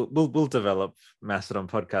we'll develop Mastodon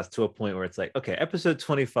podcast to a point where it's like, okay, episode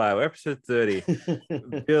 25 or episode 30,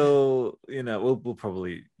 Bill, we'll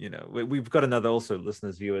probably, we've got another also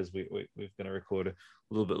listeners, viewers, we're going to record a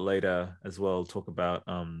little bit later as well, talk about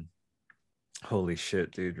holy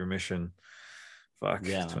shit, dude, Remission. Fuck,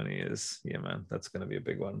 Yeah, man. 20 years. Yeah, man, that's going to be a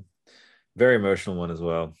big one. Very emotional one as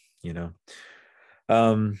well,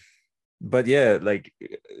 um but yeah, like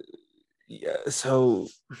yeah, so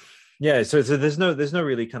there's no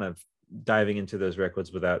really kind of diving into those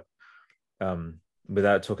records um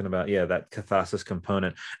without talking about that catharsis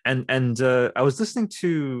component. And I was listening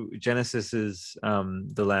to Genesis's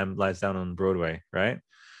The Lamb Lies Down on Broadway, right,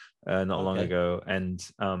 not long Okay. ago. And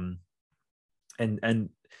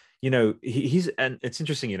he's, and it's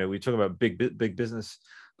interesting, we talk about big business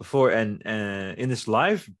before, and in this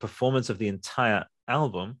live performance of the entire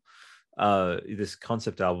album, this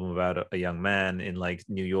concept album about a young man in like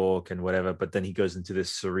New York and whatever, but then he goes into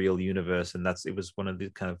this surreal universe, and it was one of the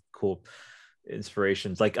kind of cool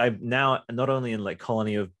inspirations. Like I'm now not only in like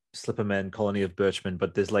Colony of Slippermen, Colony of Birchmen,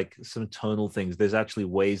 but there's like some tonal things. There's actually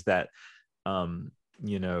ways that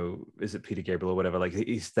is it Peter Gabriel or whatever, like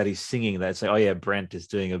he's singing that. It's like, oh yeah, Brent is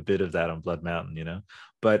doing a bit of that on Blood Mountain,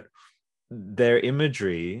 but their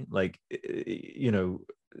imagery, like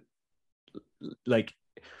like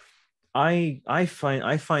I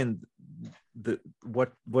find that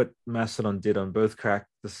what Mastodon did on both Crack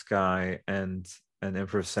the Sky and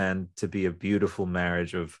Emperor of Sand to be a beautiful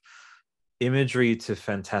marriage of imagery to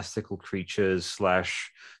fantastical creatures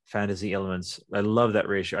slash fantasy elements. I love that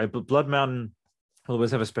ratio. Blood Mountain will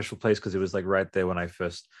always have a special place because it was like right there when I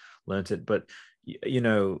first learned it. But you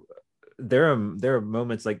know, there are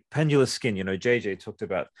moments like Pendulous Skin. You know, JJ talked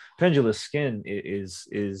about Pendulous Skin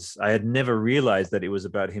is I had never realized that it was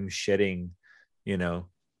about him shedding, you know,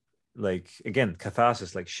 like again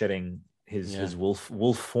catharsis, like shedding his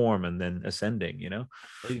wolf form and then ascending. You know,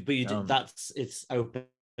 but you did, it's open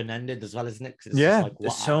ended as well, isn't it? 'Cause it's just yeah, like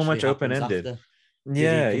there's what so actually much open happens ended. after. Did he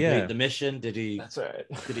Yeah, complete yeah, the mission? Did he? that's right.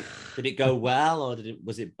 Did it go well, or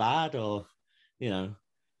was it bad, or you know?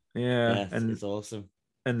 Yeah, Yeah, it's awesome.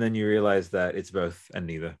 and then you realize that it's both and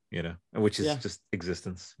neither, you know, which is Yeah, just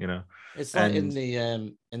existence, you know. it's like And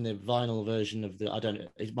in the vinyl version of the, I don't know,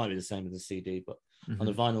 it might be the same as the CD, but on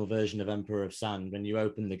the mhm, vinyl version of Emperor of Sand, when you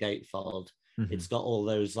open the gatefold, mhm. it's got all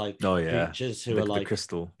those like Oh yeah, creatures who the are like,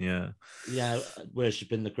 crystal, yeah. yeah,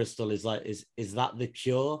 worshipping the crystal. Is like, is that the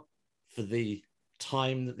cure for the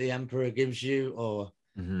time that the Emperor gives you, or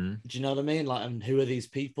Hmm. do you know what I mean? Like, and who are these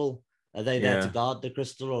people? Are they there to Yeah, guard the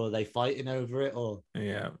crystal, or are they fighting over it, or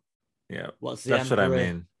yeah, yeah. what's the That's what I Emperor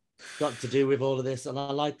mean. got to do with all of this? And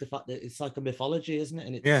I like the fact that it's like a mythology, isn't it?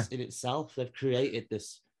 And Yeah, it's in itself, they've created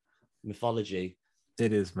this mythology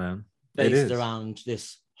it is, man. It based is. around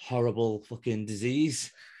this horrible fucking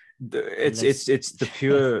disease. And It's this, it's the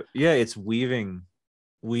pure, yeah, it's weaving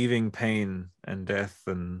pain and death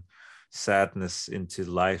and sadness into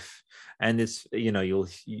life. And it's, you know,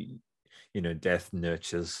 you know, death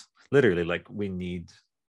nurtures literally, like we need,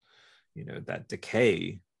 you know, that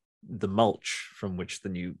decay, the mulch from which the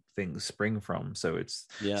new things spring from. So it's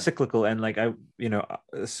yeah, cyclical. And like I, you know,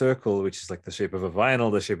 a circle, which is like the shape of a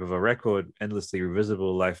vinyl, the shape of a record, endlessly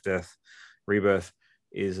revisible, life, death, rebirth,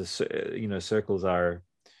 is a, you know, circles are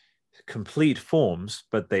complete forms,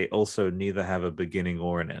 but they also neither have a beginning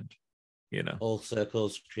or an end, you know. all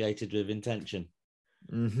circles created with intention.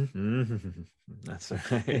 Mm-hmm, mm-hmm. That's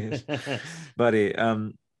right. Buddy.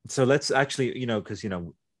 So let's actually, you know, because you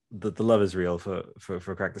know the love is real for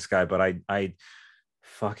Crack the Sky, but I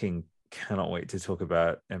fucking cannot wait to talk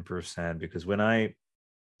about Emperor of Sand, because when I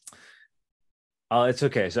it's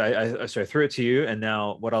okay. So I threw it to you, and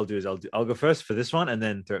now what I'll do is I'll go first for this one, and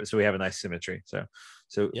then so we have a nice symmetry.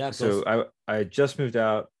 Yeah, of course. I just moved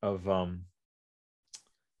out of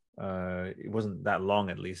it wasn't that long,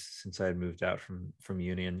 at least, since I had moved out from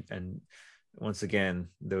uni, and once again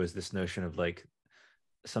there was this notion of like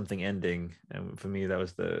something ending, and for me that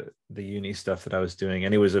was the uni stuff that I was doing,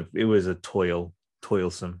 and it was a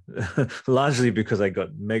toilsome largely because I got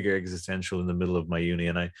mega existential in the middle of my uni,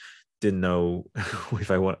 and I didn't know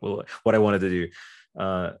if I want what I wanted to do,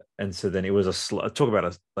 and so then it was talk about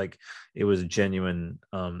a like it was a genuine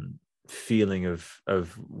feeling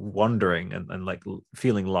of wandering and like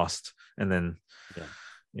feeling lost, and then Yeah.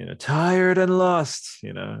 you know, tired and lost,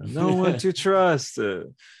 you know, no one to trust,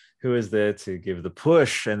 who is there to give the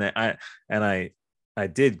push. And then I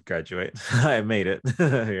did graduate. I made it.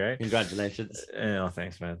 Right. Congratulations. Oh,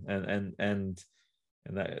 thanks, man. And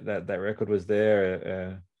that record was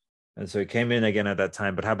there, and so it came in again at that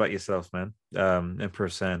time. But how about yourself, man? Emperor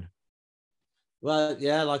Sand. Well,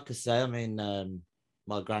 yeah, like I say, I mean,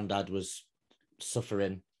 my granddad was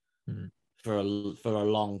suffering Mm-hmm. for a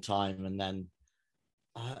long time, and then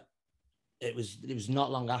uh, it was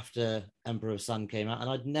not long after Emperor of Sun came out, and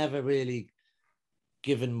I'd never really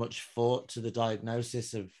given much thought to the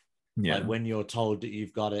diagnosis of like Yeah. when you're told that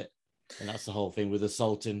you've got it, and that's the whole thing with the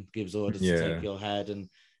Sultan gives orders to Yeah. take your head, and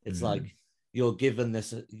it's Mm-hmm. like you're given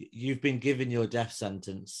this, you've been given your death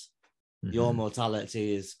sentence, your Mm-hmm.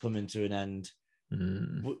 mortality is coming to an end.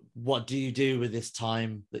 Mm-hmm. What do you do with this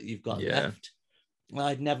time that you've got Yeah. left? Well,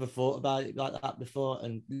 I'd never thought about it like that before,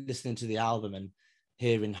 and listening to the album and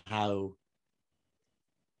hearing how,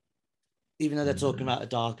 even though they're talking Mm-hmm. about a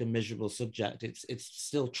dark and miserable subject, it's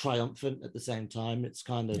still triumphant at the same time. It's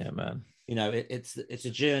kind of, Yeah, man. you know, it's a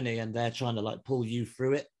journey, and they're trying to like pull you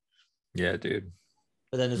through it. Yeah, dude.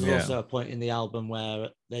 But then there's Yeah. also a point in the album where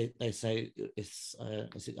they say it's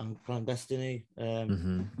is it Uncrowned Destiny?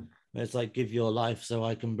 Mm-hmm. Where it's like, give your life so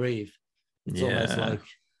I can breathe. It's almost Yeah. like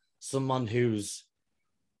someone who's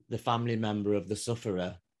the family member of the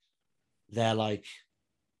sufferer. They're like,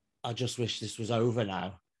 I just wish this was over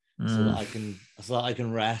now, Mm. so that I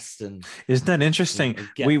can rest and, Isn't that you interesting? know,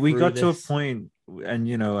 get We through got to a this. point, and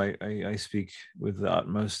you know, I speak with the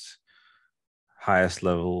utmost highest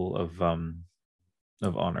level of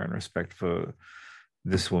honor and respect for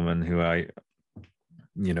this woman who I,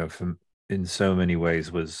 you know, from in so many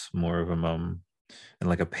ways was more of a mom and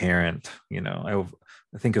like a parent. You know,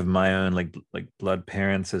 I think of my own like blood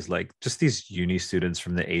parents as like just these uni students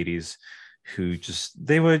from the 80s who just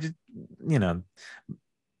they were, you know,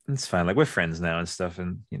 it's fine. Like we're friends now and stuff,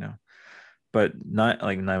 and you know, but not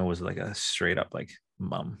like Naima was like a straight up like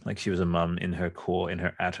mum. Like she was a mum in her core, in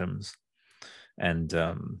her atoms, and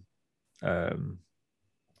um,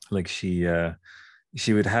 like she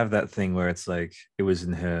would have that thing where it's like it was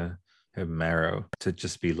in her marrow to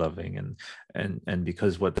just be loving, and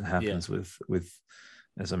because what Yeah. happens with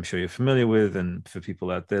as I'm sure you're familiar with, and for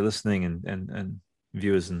people out there listening and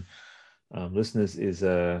viewers and listeners, is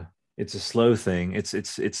it's a slow thing.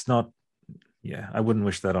 It's not. Yeah, I wouldn't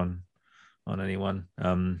wish that on anyone.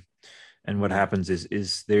 And what No. happens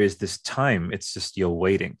is there is this time. It's just you're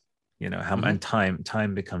waiting. You know how Hmm. and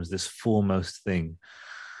time becomes this foremost thing,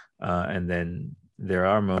 and then there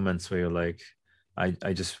are moments where you're like,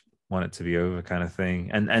 I just want it to be over, kind of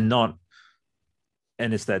thing, and not.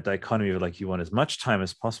 And it's that dichotomy of like you want as much time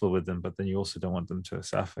as possible with them, but then you also don't want them to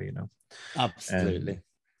suffer, you know. And Absolutely.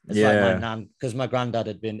 It's like my yeah, nan, because my granddad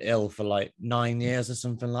had been ill for like 9 years or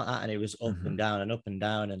something like that, and it was up mhm. and down and up and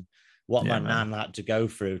down. And what my Yeah, man. nan had to go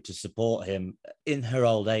through to support him in her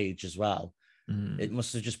old age as well, it Mm.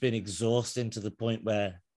 must have just been exhausting to the point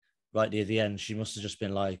where, right near the end, she must have just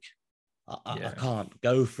been like, I Yeah, can't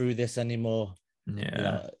go through this anymore. You yeah.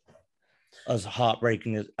 know, as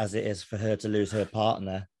heartbreaking as it is for her to lose her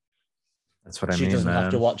partner, That's what I she mean, doesn't have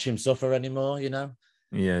to man. watch him suffer anymore, you know?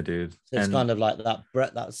 Yeah, dude. So it's And kind of like that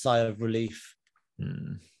breath, that sigh of relief.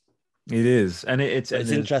 mm, it is, and it's But and it's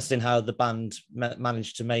there's interesting how the band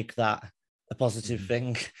managed to make that a positive mhm.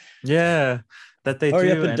 thing. Yeah, that they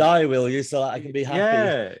Hurry up do, and and die, will you, so that I can be happy.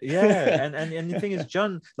 yeah, yeah, and the thing is,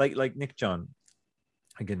 John, like Nick John,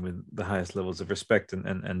 again with the highest levels of respect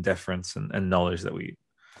and deference and knowledge that we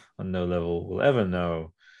on no level will ever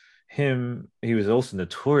know. Him, he was also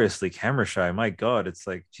notoriously camera shy. My God, it's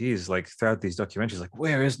like, geez, like throughout these documentaries, like,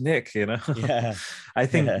 where is Nick? You know, Yeah. I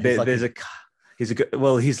think Yeah. He's like there's a he's a good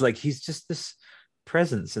well, he's like he's just this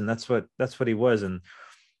presence, and that's what he was. And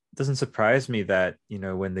it doesn't surprise me that, you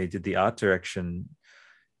know, when they did the art direction,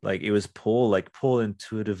 like it was Paul, like Paul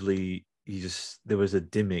intuitively, he just there was a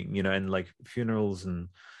dimming, you know, and like funerals and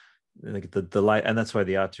like the light, and that's why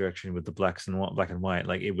the art direction with the black and white,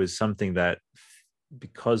 like it was something that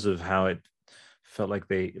because of how it felt like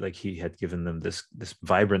they like he had given them this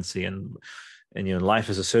vibrancy, and you know life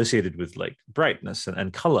is associated with like brightness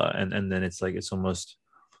and color, and then it's like it's almost,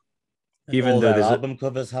 and even all though their there's a album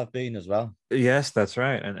covers have been as well. yes, that's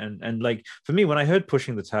right. And like for me when I heard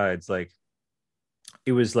Pushing the Tides, like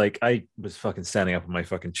it was like I was fucking standing up in my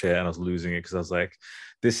fucking chair and I was losing it because I was like,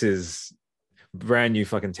 this is brand new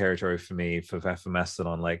fucking territory for me for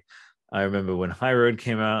Mastodon. Like I remember when High Road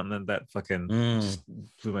came out, and then that fucking Mm. just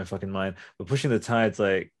blew my fucking mind. But Pushing the Tides,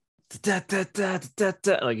 like da, da, da, da,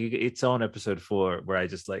 da, like it's on episode 4 where I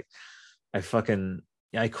just like I fucking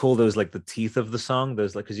I call those like the teeth of the song.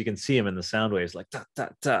 Those like because you can see them in the sound waves, like da da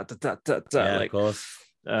da da da da da, Yeah, of like course.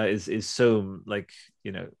 is so like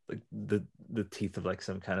you know like the teeth of like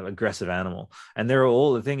some kind of aggressive animal. And they're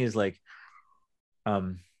all the thing is like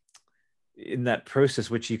um in that process,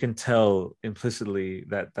 which you can tell implicitly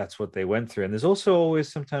that that's what they went through. And there's also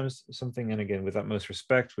always sometimes something, and again with utmost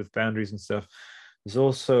respect with boundaries and stuff, there's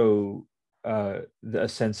also a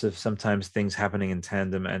sense of sometimes things happening in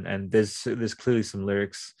tandem, and there's clearly some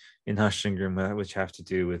lyrics in Hush and Groom which have to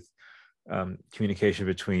do with communication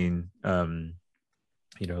between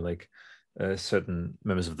you know like certain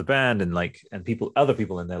members of the band and like and people other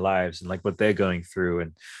people in their lives and like what they're going through,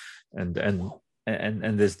 and and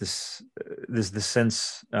and there's this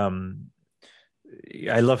sense.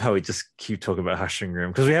 I love how we just keep talking about Hushing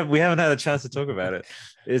Room because we haven't had a chance to talk about it.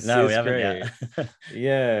 No, we It's haven't yet. great.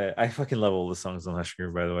 Yeah, I fucking love all the songs on Hushing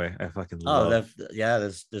Room. By the way, I fucking Oh, love yeah.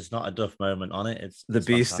 There's not a duff moment on it. the It's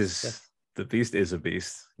Beast fantastic. is the Beast is a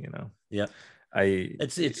beast. You know, Yeah, I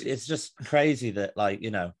it's just crazy that, like,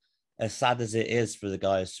 as sad as it is for the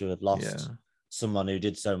guys who had lost yeah someone who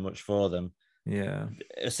did so much for them, yeah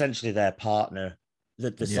essentially their partner,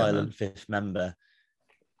 the yeah man. silent fifth member.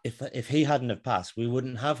 If he hadn't have passed, we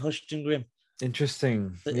wouldn't have Hushed and Grim.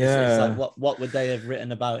 Interesting. It's like Yeah. what would they have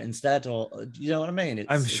written about instead, or you know what I mean?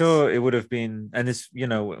 I'm It's sure it would have been, and it's you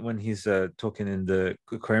know when he's talking in the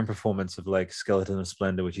Korean performance of like Skeleton of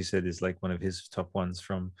Splendor, which he said is like one of his top ones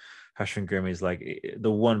from Hush and Grim. He's like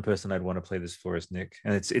the one person I'd want to play this for is Nick,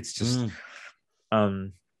 and it's just mm,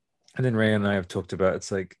 um, and then Ray and I have talked about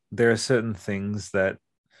it's like there are certain things that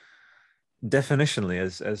definitionally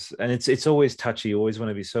as and it's always touchy, you always want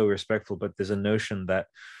to be so respectful, but there's a notion that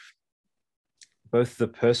both the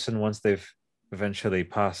person once they've eventually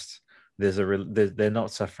passed they're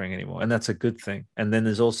not suffering anymore, and that's a good thing. And then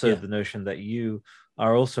there's also Yeah. the notion that you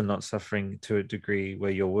are also not suffering to a degree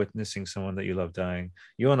where you're witnessing someone that you love dying.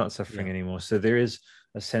 You're not suffering Yeah. anymore, so there is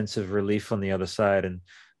a sense of relief on the other side. And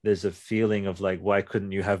there's a feeling of like, why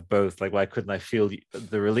couldn't you have both? Like, why couldn't I feel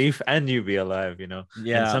the relief and you be alive, you know? And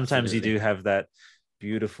Yeah, sometimes you absolutely. do have that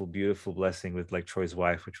beautiful, beautiful blessing with like Troy's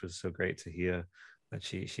wife, which was so great to hear that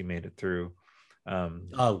she made it through.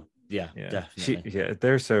 Oh, yeah, Yeah, definitely.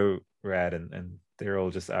 they're so rad, and they're all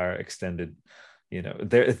just our extended, you know,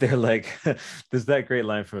 they're like there's that great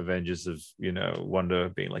line from Avengers of, you know, Wanda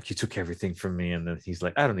being like, you took everything from me, and then he's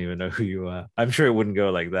like, I don't even know who you are. I'm sure it wouldn't go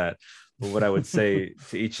like that, but what I would say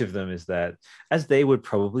to each of them is that, as they would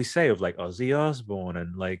probably say of like Ozzy Osbourne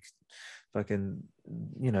and like fucking,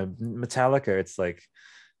 you know, Metallica, it's like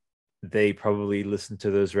they probably listened to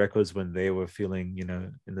those records when they were feeling, you know,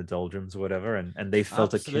 in the doldrums or whatever, and they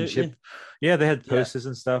felt a kinship. Absolutely. Yeah, they had Yeah. posters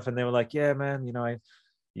and stuff, and they were like, yeah, man, you know,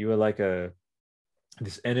 you were like a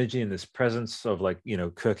this energy and this presence of like, you know,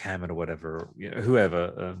 Kirk Hammett or whatever, you know,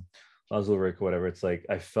 whoever, Lars Ulrich or whatever. It's like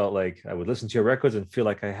I felt like I would listen to your records and feel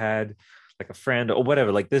like I had like a friend or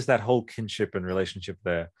whatever. Like there's that whole kinship and relationship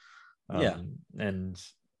there, Yeah. and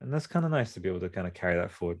that's kind of nice to be able to kind of carry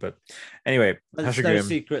that forward. But anyway, But it's Pastor no Grim,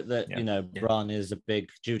 secret that, yeah, yeah. Bron is a big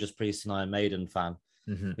Judas Priest and Iron Maiden fan.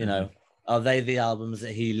 Mm-hmm, You mm-hmm. know, are they the albums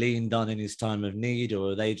that he leaned on in his time of need,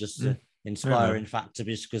 or are they just an I don't know. inspiring factor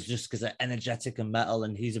because they're energetic and metal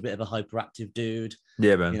and he's a bit of a hyperactive dude?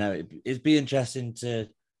 Yeah, You man. know, it'd be interesting to,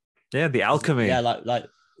 Yeah, the because yeah, alchemy.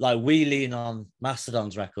 like we lean on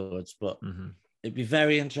Mastodon's records, but Mm-hmm. it'd be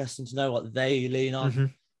very interesting to know what they lean on, Mm-hmm.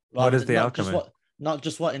 What rather is than the alchemy? not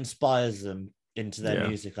just what inspires them into their Yeah,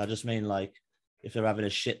 music. I just mean like if they're having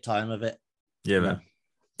a shit time of it, yeah, you know, man.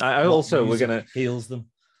 I what also we're music gonna heals them.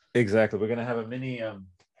 exactly we're gonna have a mini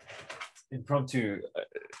impromptu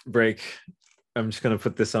break. I'm just gonna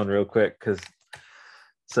put this on real quick because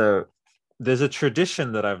so there's a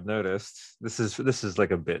tradition that I've noticed. This is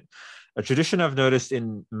like a tradition I've noticed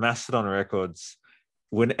in Mastodon Records.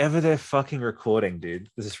 Whenever they're fucking recording, dude.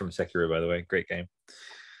 This is from Sekiro, by the way. Great game.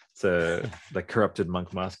 It's a like corrupted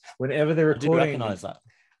monk mask. Whenever they're I do recording, recognize that.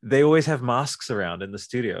 they always have masks around in the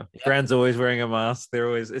studio. Yeah, Brand's always wearing a mask. They're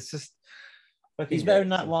always. It's just fucking he's great. wearing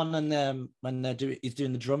that one, and when he's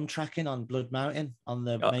doing the drum tracking on Blood Mountain, on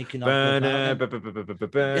the Oh, making of Blood Mountain.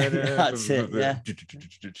 Yeah, that's it. Yeah,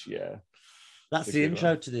 yeah, that's it's a the good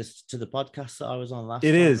one. intro to the podcast that I was on last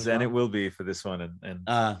It time is, as and it well. will be for this one. And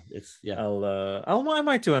It's yeah. I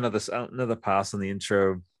might do another pass on the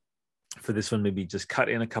intro for this one. Maybe just cut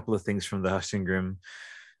in a couple of things from the Hush and Grim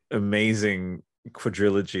amazing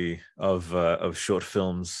quadrilogy of short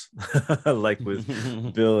films, like with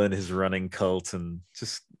Bill and his running cult, and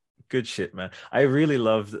just good shit, man. I really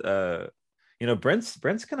loved you know, Brent's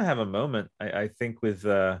gonna have a moment, I think, with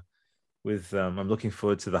I'm looking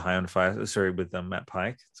forward to the High on Fire, sorry, with Matt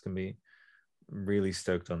Pike. It's gonna be really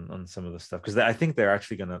stoked on some of the stuff because I think they're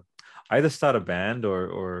actually gonna either start a band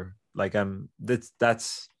or like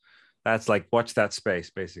that's like watch that space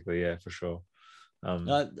basically, yeah, for sure. um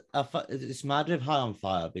It's mad with High on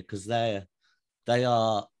Fire because they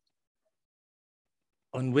are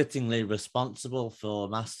unwittingly responsible for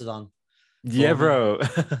Mastodon yeah, forming. bro.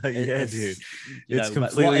 Yeah, dude, It's it's but what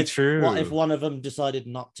completely if true. one of them decided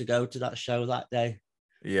not to go to that show that day?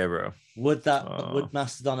 Yeah, bro. Oh, Would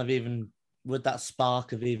Mastodon have even, would that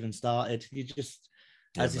spark have even started? You just,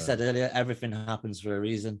 yeah, as you said man. earlier, everything happens for a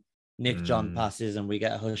reason. Nick John Mm, passes and we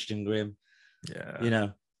get hushed and grim. You yeah.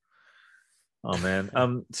 know, Oh man.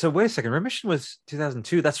 So wait a second, Remission was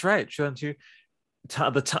 2002. That's right, 2002.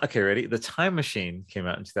 Okay, ready? The Time Machine came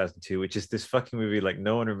out in 2002, which is this fucking movie like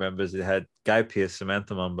no one remembers. It had Guy Pearce,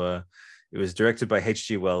 Samantha Mumba. It was directed by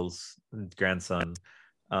H.G. Wells' grandson.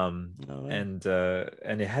 Um, no way.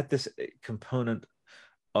 and it had this component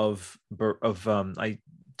of I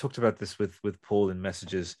talked about this with Paul in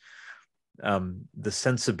messages. The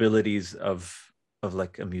sensibilities of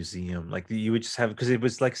like a museum, like you would just have, because it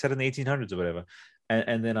was like set in the 1800s or whatever.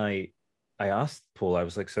 And then I asked Paul, I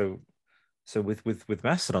was like, so with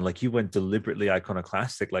Mastodon, like you went deliberately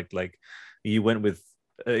iconoclastic, like you went with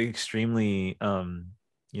extremely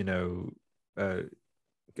you know, uh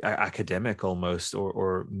academic almost,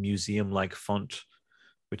 or museum like font,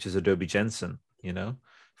 which is Adobe Jensen, you know,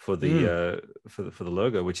 for the Mm. for the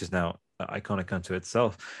logo, which is now iconic unto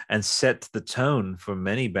itself, and set the tone for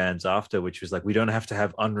many bands after, which was like, we don't have to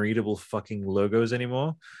have unreadable fucking logos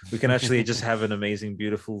anymore. We can actually just have an amazing,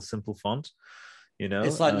 beautiful, simple font, you know.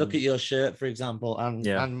 It's like, look at your shirt, for example,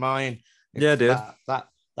 Yeah, and mine. yeah, It's dude.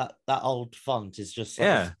 that old font is just like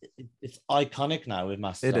Yeah, it's iconic now with it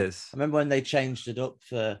Mastodon. is. I remember when they changed it up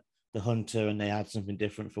for the Hunter, and they had something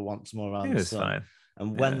different for Once More Around It the was Sun. fine.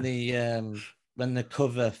 And Yeah. when the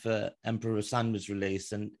cover for Emperor of Sand was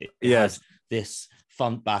released and it had Yes. this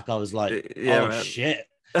font back, I was like, Yeah, oh man. shit.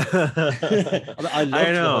 I I loved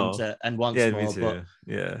the know. Hunter and Once Yeah, me More, but too.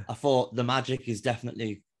 Yeah. I thought the magic is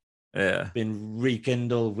definitely Yeah. been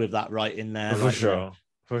rekindled with that right in there. For Like the sure.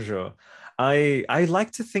 For sure. I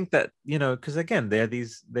like to think that, because again,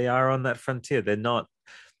 they are on that frontier. They're not,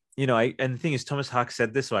 and the thing is, Thomas Hark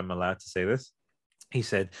said this, so I'm allowed to say this. He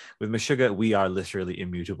said, with Meshuggah, we are literally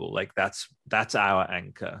immutable. Like that's our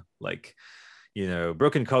anchor. Like,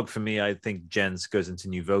 Broken Cog for me, I think Jens goes into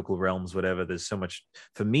new vocal realms, whatever. There's so much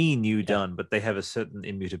for me new yeah, done, but they have a certain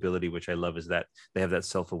immutability, which I love, is that they have that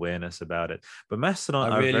self-awareness about it. But I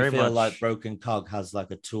Mastodon are really very feel like much, Broken Cog has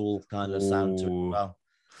like a Tool kind of sound to it as oh, well.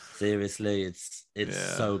 Seriously, it's yeah.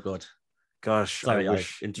 so good. Gosh, I Sorry, I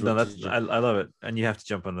wish. No, interrupted that's you. I love it, and you have to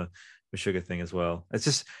jump on the Meshuggah thing as well. It's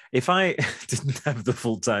just if I didn't have the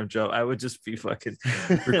full-time job, I would just be fucking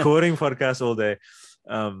recording podcasts all day.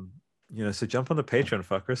 So jump on the Patreon,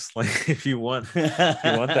 fuckers. Like if you want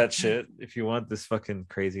that shit, if you want this fucking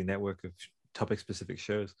crazy network of topic-specific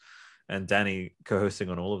shows, and Danny co-hosting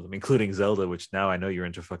on all of them, including Zelda, which now I know you're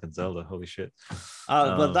into fucking Zelda. Holy shit.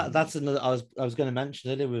 Well, that's another. I was going to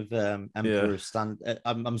mention earlier with Yeah. Emperor of Stand.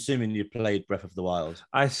 I'm assuming you played Breath of the Wild.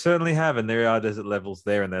 I certainly have, and there are desert levels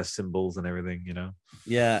there, and there's symbols and everything.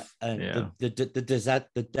 Yeah, and Yeah.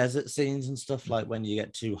 the desert scenes and stuff, like when you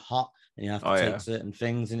get too hot and you have to Oh take yeah. certain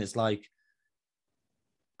things, and it's like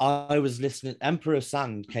I was listening. Emperor of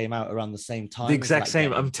Sand came out around the same The time as exact that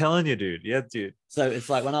same. I'm game. telling you, dude. Yeah, dude. So it's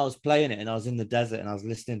like when I was playing it and I was in the desert and I was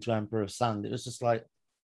listening to Emperor of Sand, it was just like,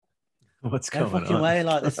 What's no going fucking on? way,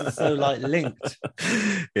 like this is so like linked.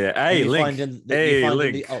 Yeah. And Hey, you Link. find in the you Hey, find in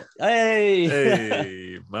Link. the oh hey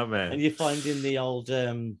Hey, my and man. you find in the old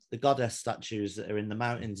the goddess statues that are in the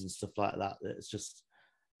mountains and stuff like that. It's just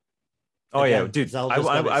Oh yeah, again, dude. I, Zelda's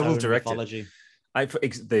I, got I its will own direct it. mythology.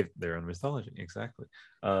 They're on mythology, exactly.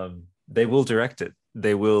 They will direct it.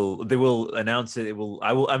 They will announce it.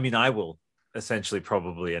 I will essentially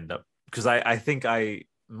probably end up, because I think I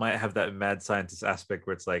might have that mad scientist aspect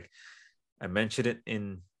where it's like I mentioned it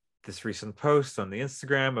in this recent post on the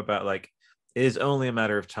Instagram about like it is only a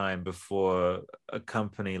matter of time before a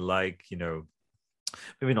company like,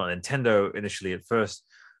 maybe not Nintendo initially at first,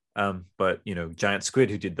 but Giant Squid,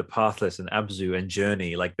 who did the Pathless and Abzu and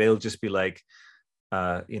Journey, like they'll just be like,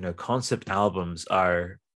 concept albums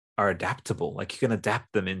are adaptable. Like you can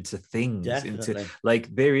adapt them into things, into Definitely.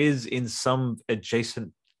 like there is in some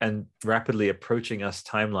adjacent and rapidly approaching us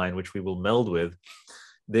timeline, which we will meld with.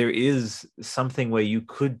 There is something where you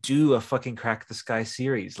could do a fucking Crack the Sky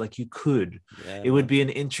series. Like you could. Yeah, It would man. be an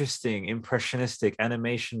interesting, impressionistic,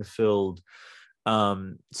 animation filled,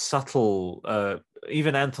 subtle,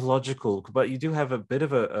 even anthological, but you do have a bit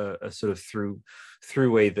of a sort of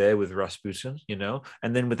throughway there with Rasputin,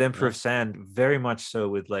 and then with Emperor Yeah. of Sand, very much so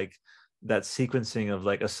with like that sequencing of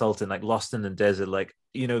like a Sultan, like Lost in the Desert, like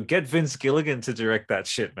get Vince Gilligan to direct that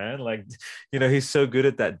shit, man. Like, he's so good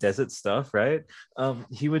at that desert stuff, right?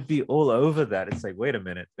 He would be all over that. It's like, wait a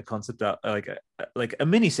minute, the concept art, like a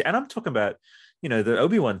mini, and I'm talking about the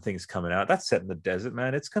Obi-Wan thing's coming out. That's set in the desert,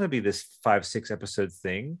 man. It's going to be this 5-6 episode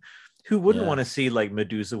thing. Who wouldn't Yeah. want to see like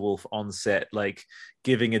Medusa Wolf on set, like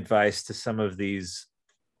giving advice to some of these,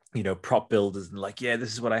 prop builders and like, yeah,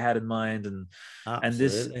 this is what I had in mind. And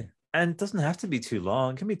this, Absolutely. and it doesn't have to be too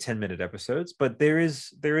long. It can be 10-minute episodes, but there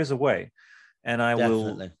is a way. And I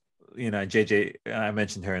will, Definitely. JJ, I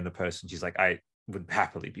mentioned her in the post and she's like, I would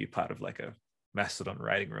happily be part of like a Mastodon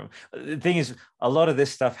writing room. The thing is, a lot of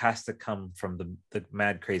this stuff has to come from the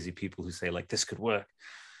mad crazy people who say like this could work,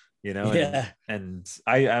 and Yeah.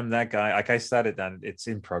 I am that guy. Like I started down, it's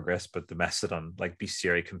in progress, but the Mastodon like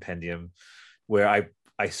bestiary compendium, where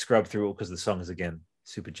I scrub through, because the song is again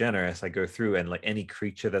super generous. I go through and like any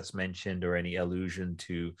creature that's mentioned or any allusion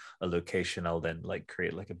to a location, I'll then like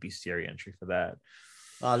create like a bestiary entry for that.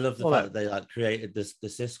 I love the All fact that, that they like created this the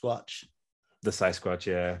Sasquatch. the Sasquatch,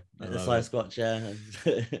 yeah, I The love it. Sasquatch, yeah.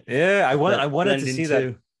 Yeah, I wanted to Blending see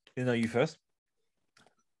that. two. You first.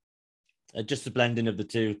 Just the blending of the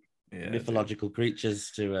two Yeah, dude. mythological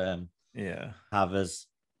creatures to Yeah. have as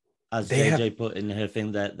They have JJ put in her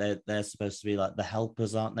thing that they're supposed to be like the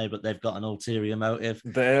helpers, aren't they? But they've got an ulterior motive.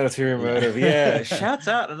 the ulterior motive. Yeah. Yeah. Shouts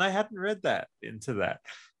out. And I hadn't read that into that.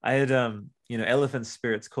 I had elephant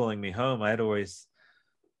spirits calling me home. I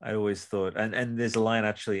always thought, and there's a line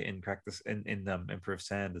actually in practice in Emperor of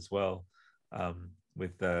Sand as well,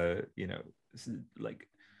 with like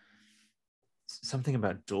something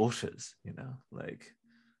about daughters, like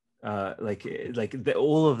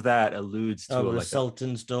all of that alludes to Oh, the like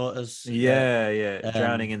Sultan's daughters.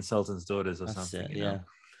 drowning in Sultan's daughters or That's something, it, you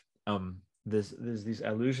know. There's these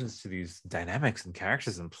allusions to these dynamics and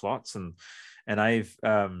characters and plots, and I've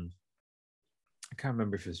I can't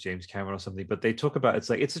remember if it was James Cameron or something, but they talk about, it's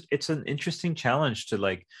like it's an interesting challenge to,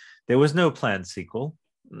 like, there was no planned sequel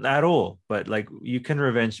at all, but like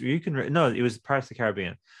no, it was Pirates of the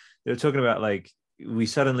Caribbean. They were talking about, like, we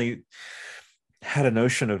suddenly had a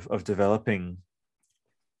notion of developing,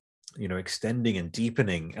 you know, extending and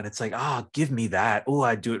deepening, and it's like, give me that. Oh,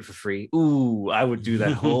 I'd do it for free. Ooh, I would do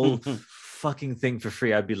that whole fucking thing for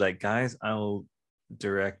free. I'd be like, guys, I will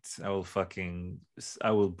direct, I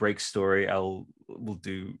will break story, we'll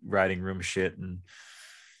do writing room shit, and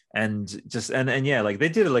yeah, like they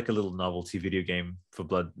did like a little novelty video game for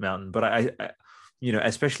Blood Mountain, but I you know,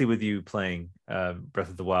 especially with you playing Breath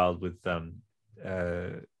of the Wild with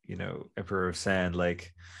you know, Emperor of Sand,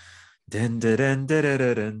 like dun, dun, dun, dun, dun,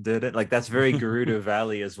 dun, dun, dun, like that's very Gerudo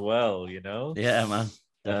Valley as well, you know. Yeah, man,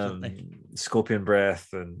 definitely. Scorpion Breath,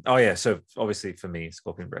 and oh yeah, so obviously for me,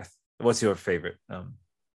 Scorpion Breath. What's your favorite?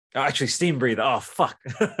 Actually, Steam Breather. Oh fuck.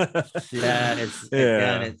 Yeah,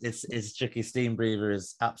 it's tricky. Steam Breather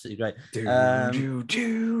is absolutely great.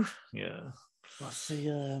 Yeah. What's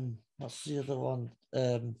the other one?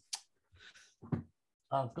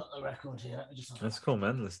 I've got the record here. That's cool,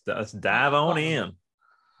 man. Let's dive on in.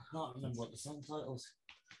 I can't remember what the song titles.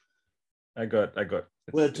 I got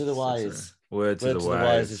Word to the Wise. Word to the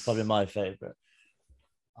Wise is probably my favorite.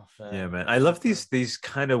 Yeah, man, I love these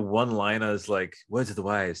kind of one-liners, like Word to the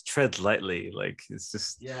Wise, tread lightly, like it's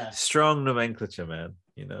just strong nomenclature, man,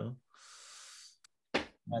 you know.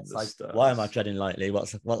 It's like, why am I treading lightly?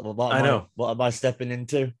 What I know. What am I stepping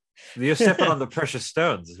into? You're stepping on the precious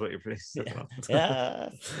stones, is what you're pretty stepping on. Yeah,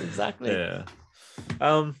 exactly. Yeah.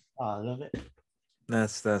 I love it.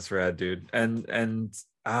 That's rad, dude. And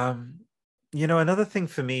you know, another thing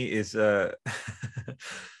for me is there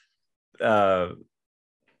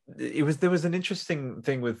was an interesting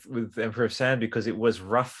thing with Emperor of Sand, because it was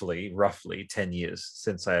roughly 10 years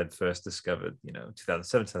since I had first discovered, you know,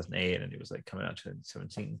 2007, 2008, and it was like coming out in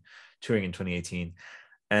 2017, touring in 2018.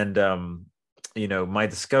 And you know, my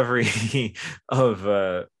discovery of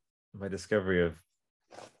the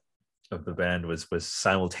band was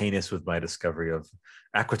simultaneous with my discovery of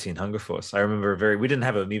Aqua Teen Hunger Force. I remember we didn't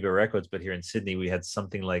have Amoeba Records, but here in Sydney we had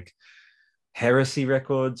something like Heresy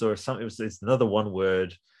Records or something. It's another one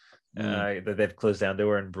word that they've closed down. They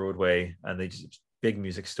were in Broadway, and they just big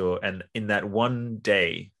music store. And in that one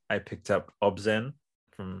day, I picked up Obzen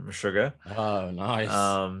from Sugar. Oh, nice.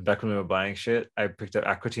 Back when we were buying shit, I picked up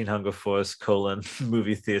Aqua Teen Hunger Force :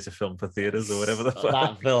 movie theater film for theaters or whatever the fuck.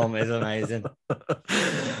 That film is amazing.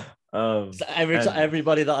 So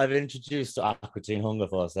everybody that I've introduced to Aqua Teen Hunger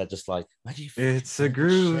Force, they're just like, it's a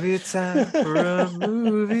groovy time for a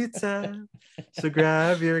movie time, so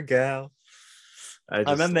grab your gal. I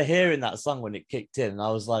remember hearing that song when it kicked in, and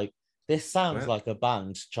I was like, this sounds like a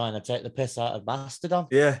band trying to take the piss out of Mastodon.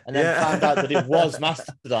 Yeah. And then found out that it was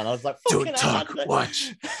Mastodon. I was like, don't talk,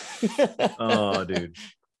 watch. Oh, dude.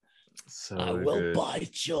 So I will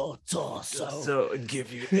bite your torso. So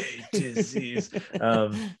give you a disease.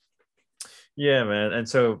 Yeah, man. And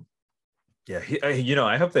so, yeah, you know,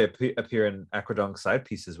 I hope they appear in Aquadonk side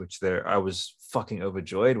pieces, which I was fucking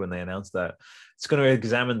overjoyed when they announced that. It's going to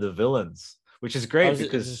examine the villains, which is great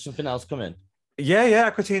because is something else coming. Yeah,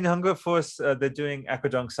 Aqua Teen Hunger Force. They're doing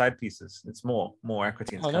Aquadonk side pieces. It's more Aqua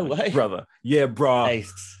Teens. Oh, no way, brother. Yeah, bro.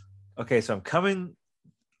 Nice. Okay, so I'm coming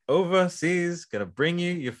overseas, gonna bring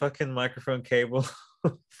you your fucking microphone cable.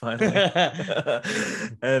 Finally.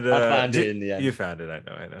 And I found it in the end. You found it.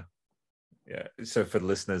 I know. Yeah. So for the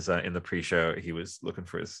listeners in the pre-show, he was looking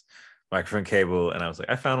for his microphone cable, and I was like,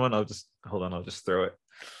 I found one. I'll just throw it.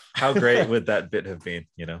 How great would that bit have been?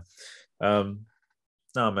 You know.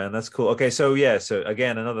 No, man, that's cool. Okay, so yeah, so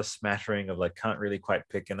again, another smattering of like can't really quite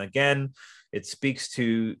pick, and again, it speaks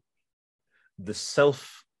to the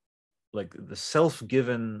self-given,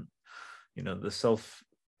 you know, the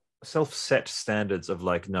self-set standards of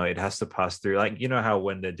like, no, it has to pass through. Like, you know how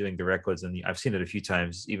when they're doing the records, and I've seen it a few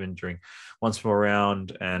times, even during Once More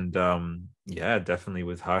Round, and yeah, definitely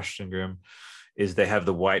with Harsh and Grim, is they have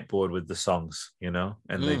the whiteboard with the songs, you know,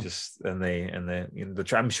 and they just you know,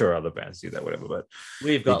 I'm sure other bands do that, whatever, but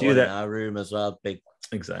we've got one in our room as well, big.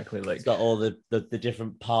 Exactly, like it's got all the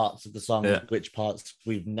different parts of the song, which parts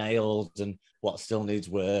we've nailed and what still needs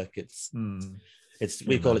work. It's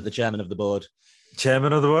we call it the chairman of the board.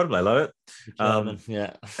 Chairman of the board, I love it.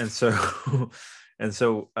 Yeah.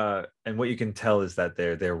 And what you can tell is that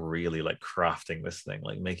they're really like crafting this thing,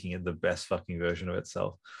 like making it the best fucking version of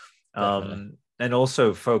itself. Definitely. And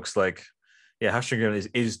also folks like, yeah, Hush and Grim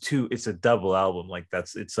is two, it's a double album. Like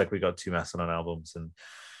it's like we got two Mastodon albums,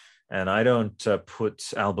 and I don't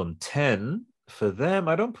put album 10 for them.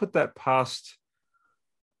 I don't put that past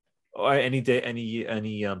any day,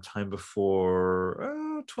 any time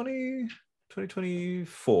before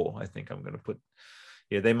 2024. I think I'm gonna put,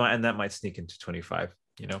 yeah, they might, and that might sneak into 25,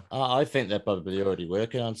 you know. I think they're probably already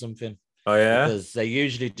working on something Oh yeah. because they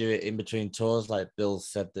usually do it in between tours. Like Bill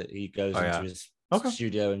said that he goes Oh into yeah. his Okay.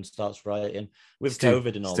 studio and starts writing with Stu,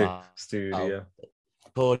 COVID and all Stu, that. Studio.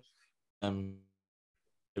 Record,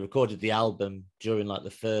 they recorded the album during like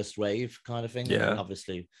the first wave kind of thing, and then Yeah.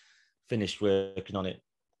 obviously finished working on it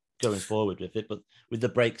going forward with it. But with the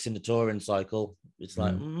breaks in the touring cycle, it's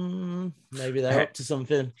like maybe they're Hey, up to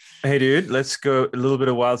something. hey, dude, let's go a little bit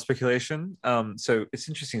of wild speculation. So it's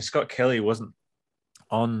interesting. Scott Kelly wasn't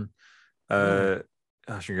on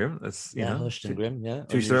Hush and Grim. That's, you Yeah, know, Hushed and Grim. Yeah,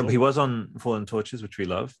 he unusual. was on Fallen Torches, which we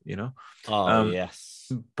love, you know. Oh Um,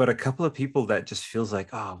 yes. but a couple of people that just feels like,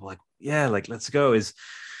 oh, like, yeah, like let's go, is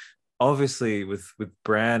obviously with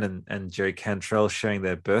Bran and Jerry Cantrell sharing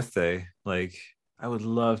their birthday. Like, I would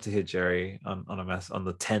love to hear Jerry on on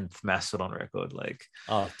the 10th Mastodon record, like,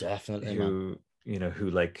 Oh, definitely, man. who, you know, who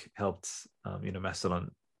like helped, you know,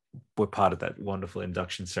 Mastodon were part of that wonderful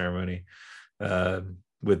induction ceremony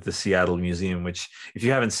with the Seattle Museum, which, if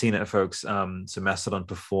you haven't seen it, folks, so Mastodon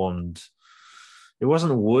performed, it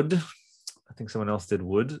wasn't Wood, I think someone else did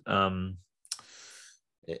Wood.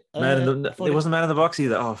 It wasn't Man in the Box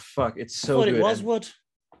either. Oh fuck, it's I so thought good. it was Wood.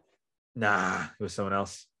 Nah, it was someone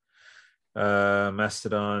else.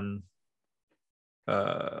 Mastodon,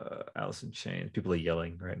 Alice in Chains. People are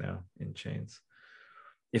yelling right now in Chains.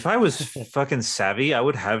 If I was fucking savvy, I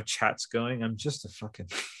would have chats going. I'm just a fucking,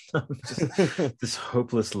 I'm just this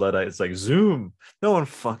hopeless Luddite. It's like Zoom. No one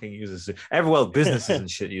fucking uses Zoom. Everyone, businesses and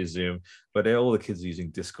shit use Zoom, but all the kids are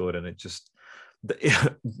using Discord, and it just,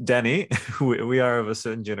 Danny, we are of a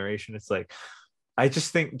certain generation. It's like, I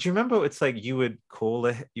just think, do you remember, it's like you would call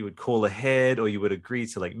ahead, or you would agree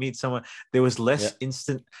to like meet someone. There was less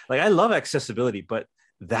instant, like, I love accessibility, but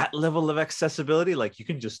that level of accessibility, like you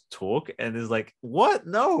can just talk and is like, what?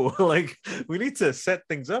 No, like we need to set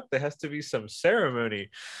things up. There has to be some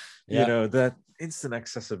ceremony, you know, that instant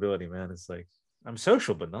accessibility, man. It's like, I'm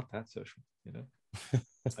social, but not that social, you know.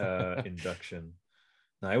 Induction.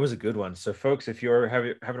 No, it was a good one. So folks, if you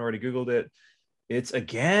haven't already Googled it, it's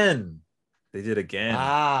Again. They did Again.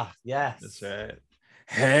 Ah, yes. That's right.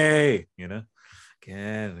 Hey, you know,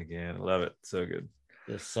 again and again. I love it. So good.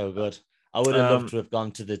 It's so good. I would have loved to have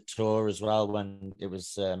gone to the tour as well when it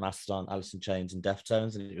was Mastodon, Alice in Chains, and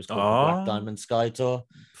Deftones, and it was called the Black Diamond Sky Tour.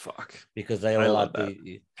 Fuck. Because they all had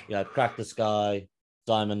Crack the Sky,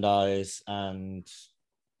 Diamond Eyes, and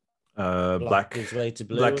Black Gives Way to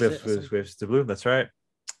Blue. Black Gives Way to Blue. That's right.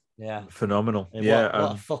 Yeah. Phenomenal. And yeah.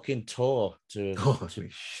 What a fucking tour to have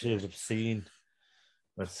seen.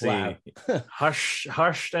 Let's see.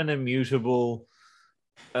 Hushed and Immutable.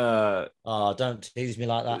 Don't tease me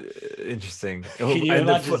like that. Interesting. Can you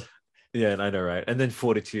imagine? Yeah, I know, right? And then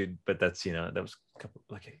Fortitude, but that's, you know, that was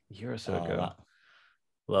like a year or so ago.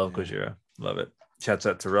 Love Gojira. Love it. Shouts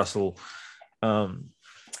out to Russell, who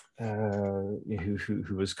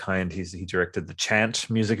was kind. He directed the Chant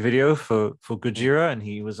music video for Gojira, and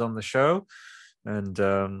he was on the show. And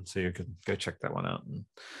so you can go check that one out. And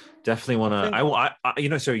definitely want to. I you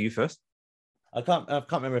know, so you first. I can't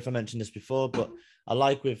remember if I mentioned this before, but I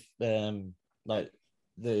like with like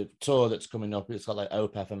the tour that's coming up. It's got like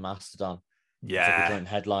Opeth and Mastodon. Yeah, it's like a joint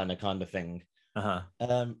headliner kind of thing. I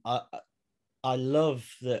love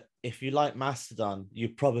that. If you like Mastodon, you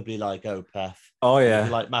probably like Opeth. Oh yeah. If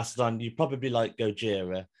you like Mastodon, you probably like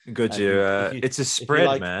Gojira. It's a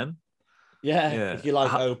spread, man. Yeah. If you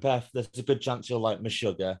like Opeth, there's a good chance you'll like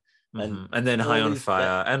Meshuggah. And then High on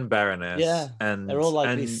Fire and Baroness. Yeah, and they're all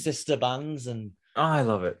like these sister bands, and I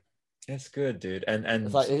love it. It's good, dude. And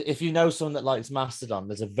it's like, if you know someone that likes Mastodon,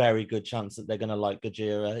 there's a very good chance that they're gonna like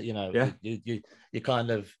Gojira. You know, you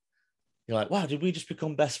kind of, you're like, wow, did we just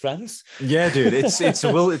become best friends? Yeah, dude. It's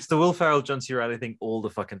the Will Ferrell, John C. Reilly thing all the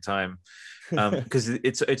fucking time. Because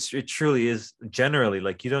it truly is generally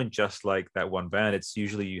like, you don't just like that one band. It's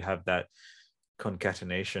usually you have that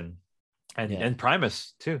concatenation, and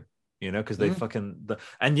Primus too. You know, because they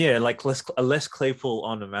like less Claypool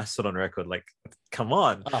on a Mastodon record. Like, come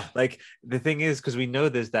on. Like, the thing is, because we know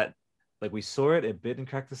there's that, like, we saw it a bit in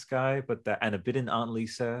Crack the Sky, but and a bit in Aunt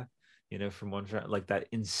Lisa, you know, from one track, like that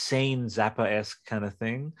insane Zappa-esque kind of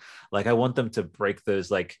thing. Like, I want them to break those,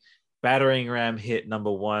 like, battering ram hit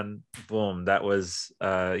number one, boom, that was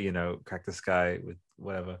you know, Crack the Sky with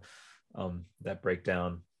whatever, that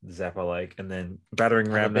breakdown. Zap I like, and then Battering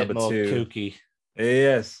And a Ram bit number more two. kooky.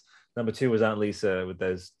 Yes, number two was Aunt Lisa with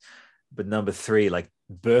those, but number three like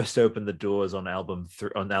burst open the doors on album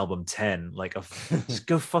 10. Like, just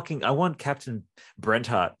go fucking. I want Captain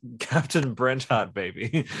Brenthart, Captain Brenthart,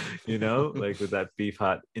 baby. Like with that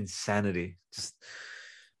Beefheart insanity. Just,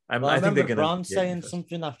 Well, I I think they're remember gonna Bron get me saying first.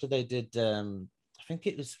 something after they did. I think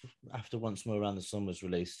it was after Once More Around the Sun was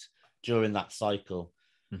released during that cycle.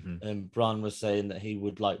 Mm-hmm. And Bron was saying that he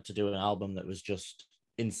would like to do an album that was just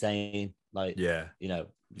insane, like Yeah,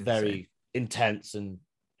 very insane. intense and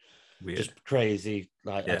Weird. just crazy.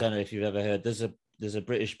 Like I Yeah. don't know if you've ever heard. There's a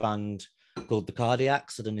British band called the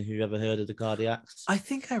Cardiacs. I don't know if you've ever heard of the Cardiacs. I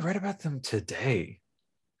think I read about them today.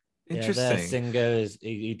 Yeah, their Interesting. singer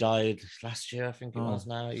he died last year, I think it was.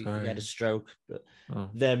 Now he had a stroke, but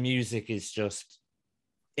their music is just,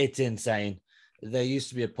 it's insane. There used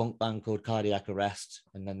to be a punk band called Cardiac Arrest,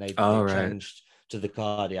 and then they changed to the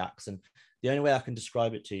Cardiacs. And the only way I can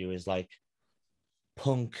describe it to you is like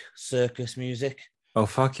punk circus music. Oh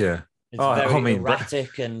fuck yeah! It's very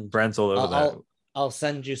erratic, and Brand's all over that. I'll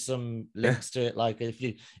send you some links to it. Like if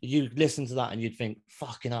you listen to that and you'd think,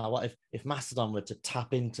 fucking hell, what if Mastodon were to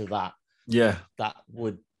tap into that? Yeah,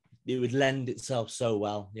 it would lend itself so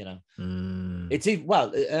well, It's even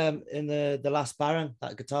in the last Baron,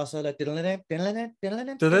 that guitar solo,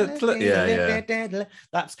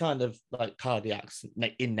 that's kind of like Cardiacs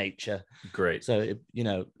in nature. Great. So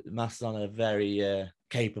Mastodon are very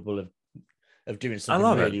capable of doing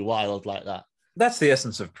something really wild like that. That's the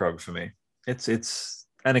essence of prog for me. It's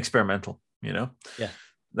an experimental, Yeah,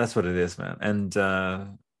 that's what it is, man.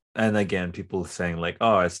 And again, people saying like,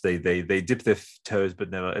 oh, it's they dip their toes but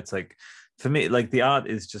never. It's like, for me, like the art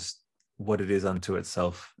is just what it is unto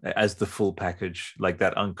itself as the full package, like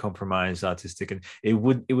that uncompromised artistic, and it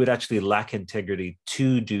would actually lack integrity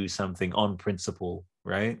to do something on principle,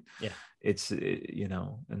 right? Yeah, it's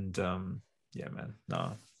and yeah, man,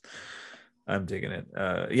 no, I'm digging it.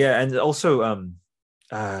 And also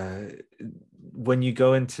when you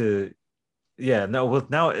go into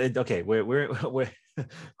okay,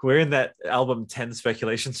 we're in that album 10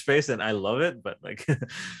 speculation space, and I love it, but like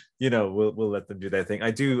we'll let them do their thing.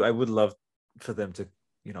 I would love for them to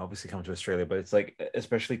obviously come to Australia, but it's like,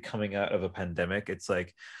 especially coming out of a pandemic, it's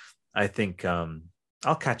like, I think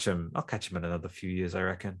I'll catch him in another few years, I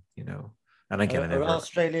reckon. And again,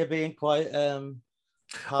 Australia being quite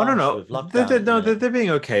I don't know. They're being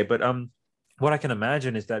okay, but what I can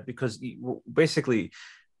imagine is that because basically,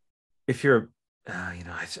 if you're,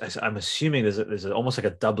 I'm assuming there's almost like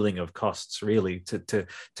a doubling of costs really to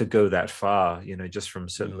go that far, just from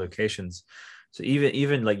certain locations. So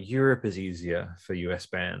even like Europe is easier for US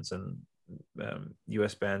bands, and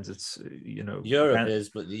US bands, it's Europe is,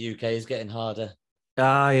 but the UK is getting harder.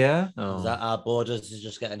 Yeah. Our borders is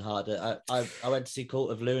just getting harder. I went to see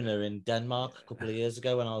Cult of Luna in Denmark a couple of years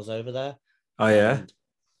ago when I was over there. Oh yeah.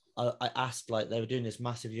 I asked, like, they were doing this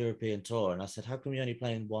massive European tour, and I said, how come you're only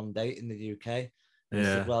playing one date in the UK? And they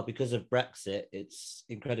said, well, because of Brexit, it's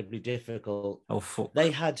incredibly difficult. Oh fuck.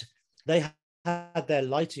 They had their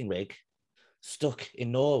lighting rig stuck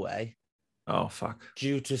in Norway. Oh fuck.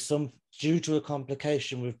 Due to a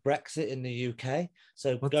complication with Brexit in the UK.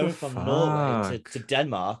 So going from Norway to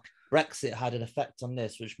Denmark, Brexit had an effect on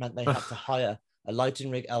this, which meant they had to hire a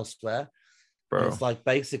lighting rig elsewhere. Bro. And it's like,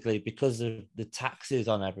 basically, because of the taxes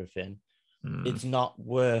on everything, it's not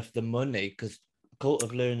worth the money, because Cult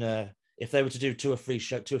of Luna, if they were to do 2 or 3,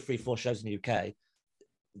 4 shows in the UK,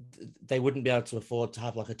 they wouldn't be able to afford to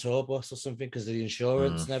have like a tour bus or something because of the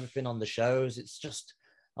insurance and everything on the shows. It's just,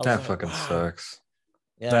 that fucking sucks.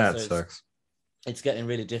 Yeah, that sucks. It's getting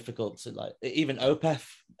really difficult to, like, even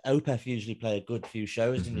OPEF usually play a good few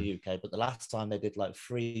shows in the UK, but the last time they did like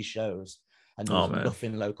 3 shows and there was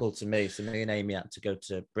nothing local to me. So me and Amy had to go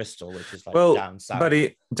to Bristol, which is like down south.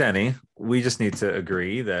 Buddy, Danny, we just need to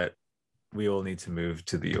agree that we all need to move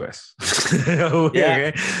to the US.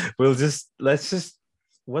 Okay? Let's just,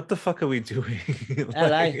 what the fuck are we doing?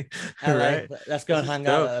 LA. Right? Let's go and hang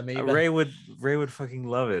out at Amoeba. Ray would fucking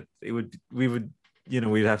love it. We'd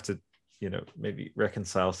have to, maybe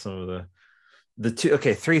reconcile some of the two.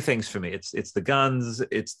 Okay, 3 things for me. It's the guns,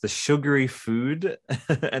 it's the sugary food,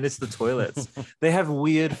 and it's the toilets. They have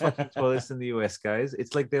weird fucking toilets in the US, guys.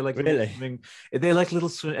 It's like they're like really? They're like little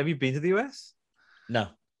swim. Have you been to the US? No.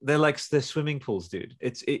 They're swimming pools, dude.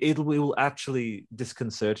 It will actually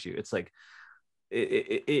disconcert you. It's like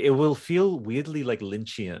it will feel weirdly like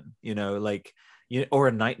Lynchian, or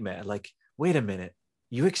a nightmare. Like, wait a minute,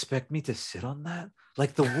 you expect me to sit on that?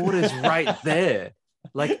 Like, the water's right there.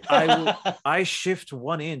 Like, I shift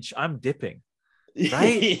 1 inch, I'm dipping,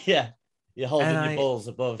 right? Yeah. You're holding your balls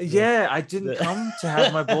above. Yeah, I didn't come to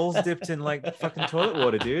have my balls dipped in like fucking toilet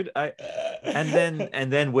water, dude.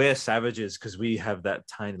 And then we're savages because we have that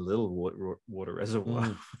tiny little water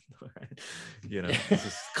reservoir. You know, this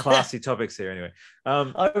is classy topics here anyway.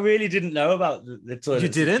 I really didn't know about the toilet. You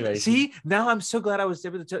didn't situation. see? Now I'm so glad I was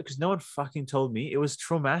there with the toilet because no one fucking told me. It was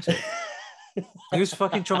traumatic. It was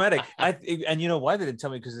fucking traumatic. And you know why they didn't tell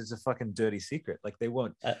me? Because it's a fucking dirty secret. Like they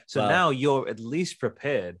won't. So now you're at least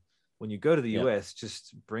prepared. When you go to the US,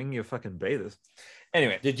 just bring your fucking bathers.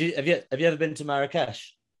 Anyway, have you ever been to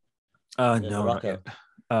Marrakesh? No, not yet.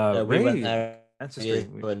 We went there. Ancestry.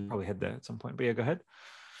 We probably head there at some point. But yeah, go ahead.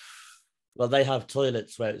 Well, they have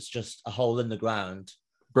toilets where it's just a hole in the ground.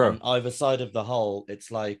 Bro. And either side of the hole, it's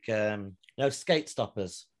like skate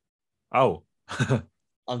stoppers. Oh.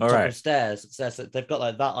 On top of stairs. It says that they've got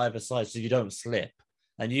like that either side so you don't slip.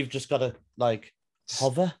 And you've just got to like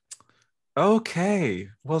hover. Okay.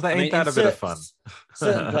 Well, that ain't that a bit of fun.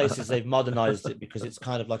 Certain places they've modernized it because it's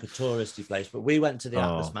kind of like a touristy place. But we went to the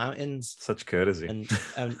Atlas Mountains. Such courtesy.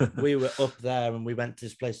 And we were up there and we went to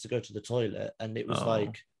this place to go to the toilet. And it was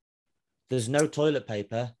like, there's no toilet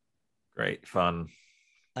paper. Great fun.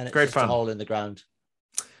 And it's just a hole in the ground.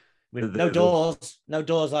 With no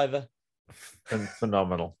doors either.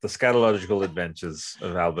 Phenomenal. The scatological adventures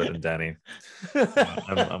of Albert and Danny.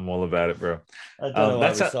 I'm all about it, bro. I don't know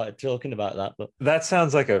why we started talking about that, but that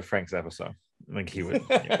sounds like a Frank Zappa song. Like he would,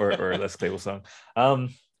 or a Les Claypool song. I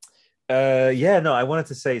wanted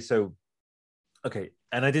to say so. Okay,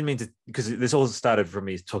 and I didn't mean to, because this all started from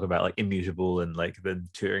me talking about like Immutable and like the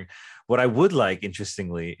touring. What I would like,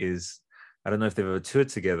 interestingly, is I don't know if they've ever toured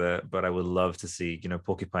together, but I would love to see,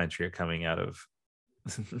 Porcupine Tree coming out of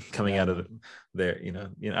there, I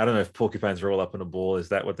don't know if porcupines roll up in a ball. Is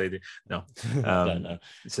that what they do? No. I don't know.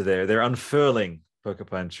 So they're unfurling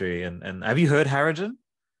Porcupine Tree, and have you heard Harrigan?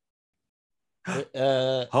 I've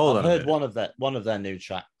heard one of their new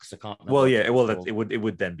tracks. I can't remember. Well, yeah, it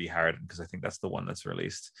would then be Harrigan because I think that's the one that's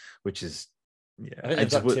released, which is I think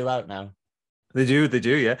they've got two out now. They do,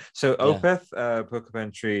 yeah. So Opeth,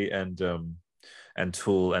 Porcupine Tree, and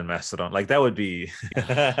Tool and Mastodon, like that would be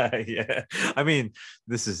yeah. I mean,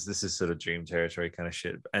 this is sort of dream territory kind of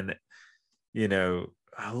shit, and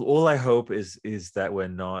all I hope is that we're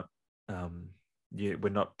not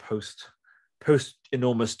post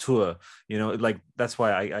enormous tour, like that's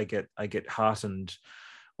why I get heartened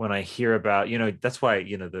when I hear about, that's why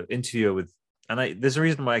the interview with, and there's a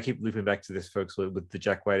reason why I keep looping back to this, folks, with the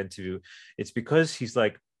Jack White interview. It's because he's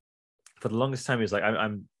like, for the longest time he's like,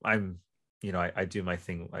 I'm I do my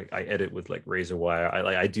thing. I edit with like razor wire.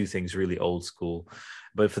 I do things really old school.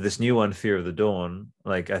 But for this new one, Fear of the Dawn,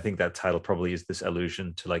 like I think that title probably is this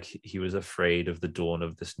allusion to like he was afraid of the dawn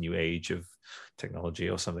of this new age of technology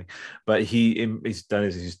or something. But he's done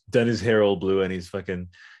his hair all blue, and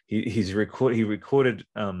he recorded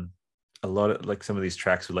a lot of like some of these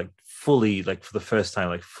tracks with like fully, like for the first time,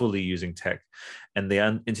 like fully using tech. And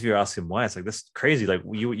the interviewer asked him why. It's like, that's crazy. Like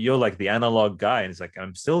you're like the analog guy. And he's like,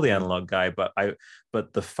 I'm still the analog guy, but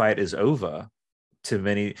the fight is over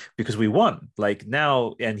because we won. Like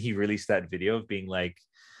now, and he released that video of being like,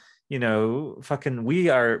 fucking, we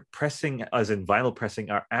are pressing, as in vinyl,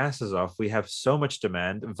 pressing our asses off. We have so much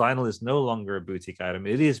demand. Vinyl is no longer a boutique item.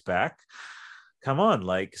 It is back. Come on,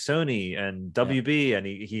 like Sony and WB, and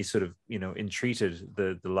he sort of entreated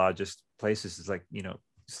the largest places. It's like,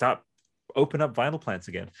 open up vinyl plants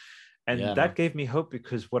again. And that gave me hope,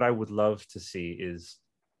 because what I would love to see is,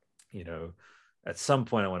 at some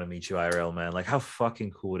point I want to meet you IRL, man. Like how fucking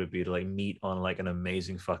cool would it be to like meet on like an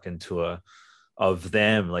amazing fucking tour of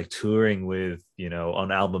them, like touring with,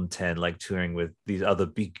 on album 10, like touring with these other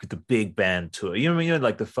the big band tour,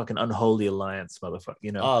 like the fucking Unholy Alliance,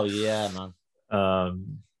 motherfucker, Oh yeah, man.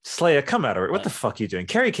 Slayer, come out of it. What the fuck are you doing?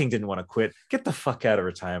 Kerry King didn't want to quit. Get the fuck out of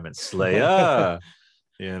retirement, Slayer.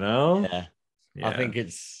 Yeah. I think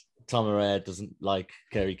it's Tom Araya doesn't like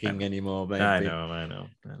Kerry King anymore, maybe. I know.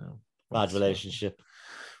 Bad relationship.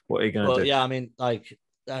 What are you gonna do? Yeah, I mean, like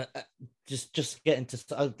just getting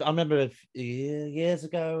to. I remember years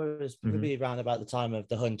ago, it was maybe around about the time of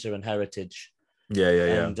the Hunter and Heritage. Yeah.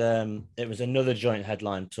 And it was another joint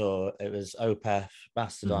headline tour. It was Opeth,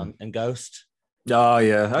 Mastodon, and Ghost. Oh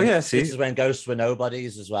yeah. Oh yeah. See, this is when Ghosts were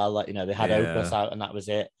nobodies as well. Like they had Opus out, and that was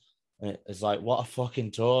it. And it was like, what a fucking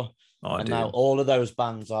tour! Now all of those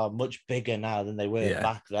bands are much bigger now than they were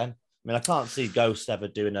back then. I mean, I can't see Ghost ever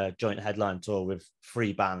doing a joint headline tour with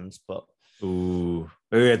 3 bands, but they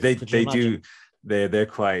do. They're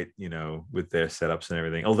quite, with their setups and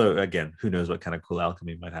everything. Although, again, who knows what kind of cool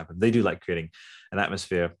alchemy might happen. They do like creating an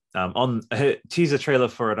atmosphere. On a teaser trailer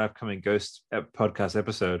for an upcoming Ghost podcast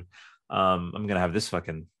episode, I'm gonna have this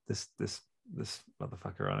motherfucker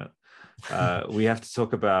on it. We have to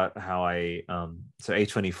talk about how I so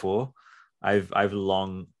A24. I've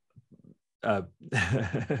long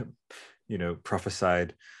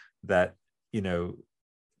prophesied that,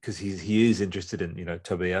 because he is interested in,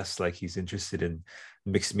 Tobias, like he's interested in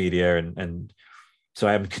mixed media, and so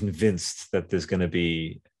I'm convinced that there's going to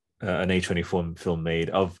be an A24 film made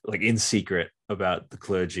of, like, in secret, about the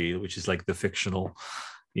clergy, which is like the fictional,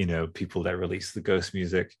 people that release the ghost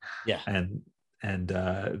music. Yeah. And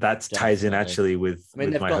that ties in actually with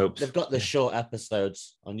my hopes. They've got the short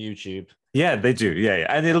episodes on YouTube. Yeah, they do. Yeah.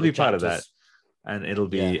 And it'll be part of that. And it'll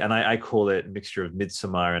be, and I call it a mixture of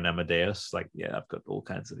Midsommar and Amadeus. Like, yeah, I've got all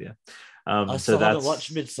kinds of, I still haven't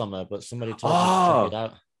watched Midsommar, but somebody told me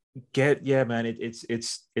to check it out. Man, it's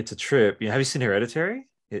a trip. Have you seen Hereditary?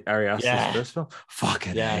 Ari Aster's first film?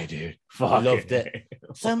 Fucking hey, dude. I loved it.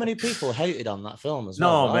 So many people hated on that film as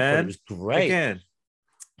well. No, man. It was great. Again.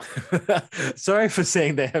 Sorry for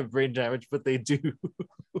saying they have brain damage, but they do.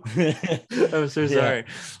 I'm so sorry.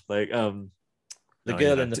 Like, the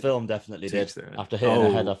girl in the film definitely did after hitting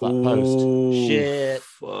her head off that post. Shit.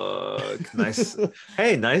 Fuck. Nice.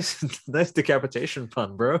 Hey, nice decapitation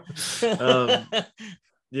pun, bro.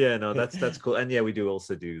 Yeah, no, that's cool. And yeah, we do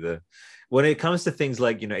also do when it comes to things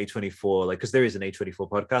like, A24, like, because there is an A24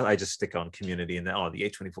 podcast, I just stick on community and the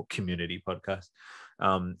A24 community podcast.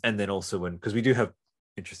 And then also because we do have,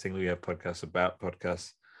 interestingly, we have podcasts about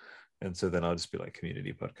podcasts. And so then I'll just be like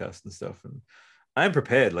community podcast and stuff. And I'm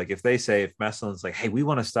prepared. Like, if Mastodon's like, hey, we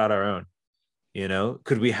want to start our own,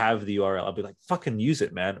 could we have the URL? I'll be like, fucking use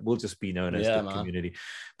it, man. We'll just be known as the community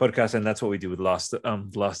podcast. And that's what we do with Last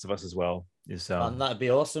of Us as well. And that'd be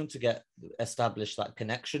awesome to establish that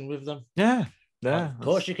connection with them. Yeah. Of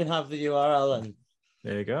course, you can have the URL and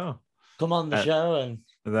there you go. Come on the show and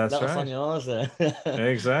that's right. on yours.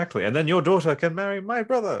 Exactly. And then your daughter can marry my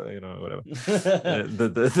brother, whatever.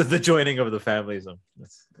 the joining of the families.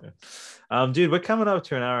 Dude, we're coming up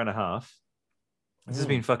to an hour and a half. This has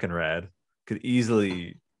been fucking rad. Could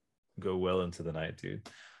easily go well into the night, dude.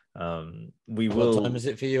 What time is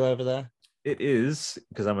it for you over there? It is,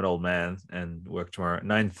 because I'm an old man and work tomorrow at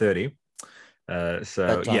 9:30.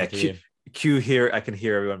 So yeah, Q here. I can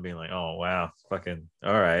hear everyone being like, "Oh wow, fucking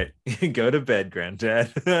all right, go to bed,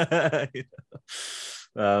 granddad." But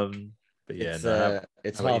yeah,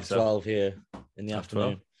 it's 12:30 here in the afternoon.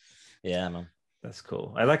 12? Yeah, man, that's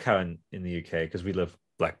cool. I like how in the UK, because we love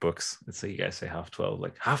black books, it's like you guys say 12:30,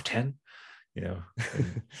 like 10:30.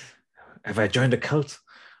 Have I joined a cult?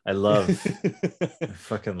 I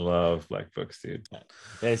fucking love black books, dude.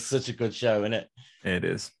 It's such a good show, isn't it? It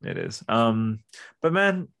is. But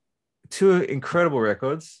man, two incredible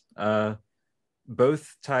records,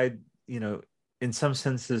 both tied, in some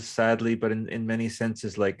senses sadly, but in many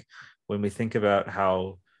senses, like when we think about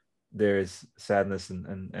how there's sadness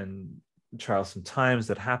and trialsome times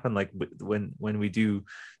that happen, like when we do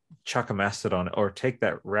chuck a Mastodon or take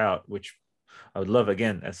that route, which I would love,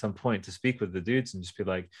 again, at some point, to speak with the dudes and just be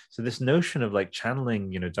like, so this notion of like channeling,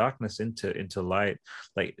 darkness into light,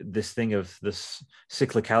 like this thing of this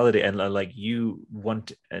cyclicality, and like you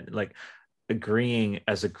want, like agreeing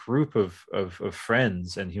as a group of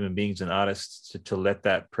friends and human beings and artists to let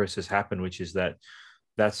that process happen, which is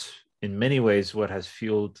that's in many ways what has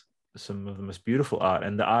fueled some of the most beautiful art.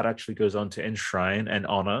 And the art actually goes on to enshrine and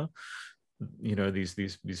honor,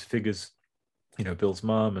 these figures, Bill's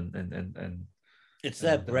mom and it's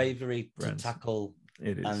their bravery to tackle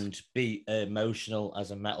and be emotional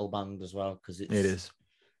as a metal band as well, because it is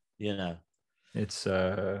it's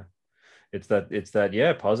that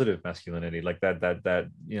positive masculinity, like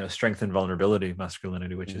that strength and vulnerability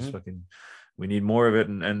masculinity, which is fucking, we need more of it.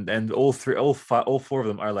 And all four of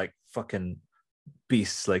them are like fucking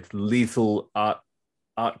beasts, like lethal art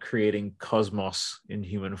creating cosmos in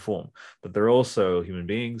human form, but they're also human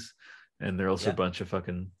beings, and they're also a bunch of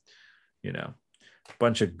fucking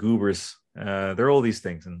bunch of goobers. They're all these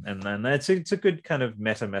things, and it's a good kind of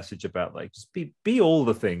meta message about like, just be all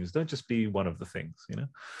the things, don't just be one of the things,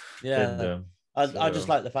 I just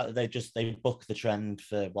like the fact that they buck the trend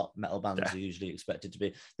for what metal bands are usually expected to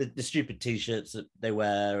be, the stupid t-shirts that they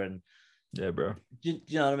wear, and bro, do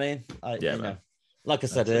you know what I mean? Man. Like I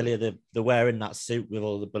said earlier, they're wearing that suit with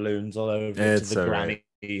all the balloons all over it to the Grammys. Right.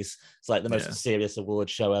 It's like the most serious award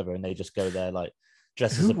show ever, and they just go there like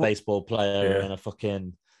dressed as a baseball player and a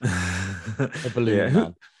fucking a balloon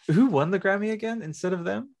man. Who won the Grammy again instead of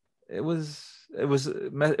them? It was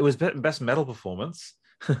best metal performance.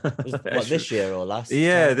 What, this year or last?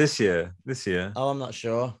 Yeah, time? This year. Oh, I'm not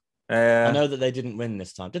sure. I know that they didn't win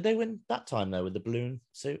this time. Did they win that time though with the balloon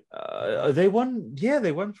suit? They won. Yeah,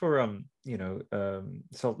 they won for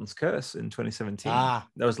Sultan's Curse in 2017. Ah,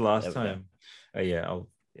 That was the last there we go. time.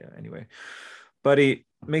 Anyway, buddy,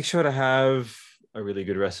 make sure to have a really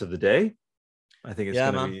good rest of the day. I think it's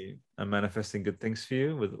Yeah, going to man. be manifesting good things for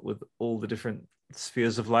you with all the different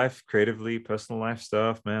spheres of life, creatively, personal life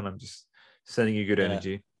stuff. Man, I'm just sending you good Yeah.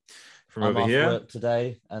 energy from I'm over off here. work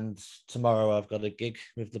today, and tomorrow I've got a gig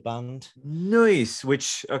with the band. Nice.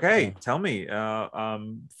 Which okay, So, tell me.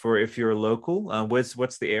 For if you're local,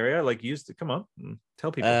 what's the area? Like, come on,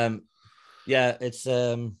 tell people. yeah, it's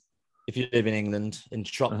if you live in England, in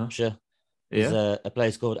Shropshire, there's Yeah. a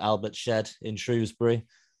place called Albert Shed in Shrewsbury,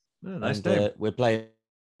 Oh, nice and name. we're playing.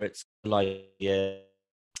 It's like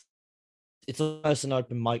it's almost an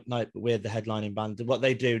open mic night, but we're the headlining band. What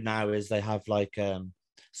they do now is they have like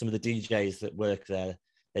some of the DJs that work there.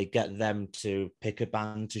 They get them to pick a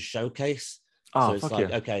band to showcase. Oh, So it's fuck like,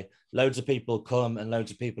 yeah. okay, loads of people come and loads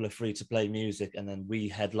of people are free to play music, and then we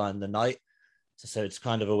headline the night. So it's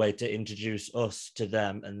kind of a way to introduce us to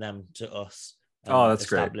them and them to us, Oh, and that's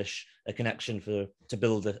great. establish a connection to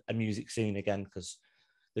build a music scene again, because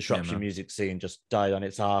the Yeah, Shropshire man. music scene just died on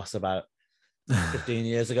its arse about 15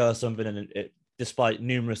 years ago or something, and despite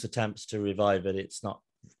numerous attempts to revive it, it's not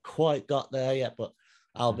quite got there yet. But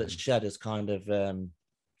Albert's Shed is kind of a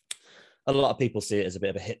lot of people see it as a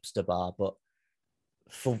bit of a hipster bar, but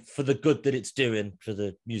for the good that it's doing for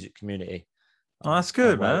the music community, Oh, that's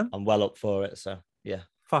good, man. I'm well up for it. So yeah,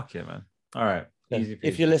 Fuck yeah, man. All right, easy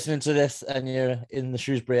if peasy. you're listening to this and you're in the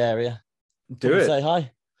Shrewsbury area, Do it. say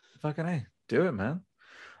hi. Fucking hey, do it, man.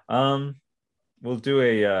 We'll do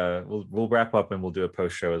we'll wrap up and we'll do a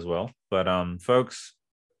post show as well. But folks,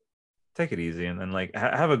 take it easy and then like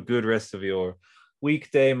have a good rest of your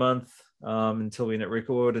weekday, month, until we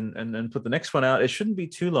record and put the next one out. It shouldn't be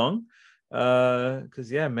too long,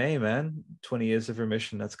 because May, man, 20 years of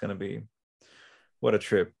remission. That's gonna be what a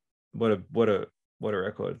trip, what a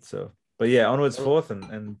record. So, but yeah, onwards forth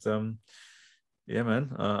and yeah,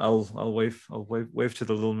 man. I'll wave to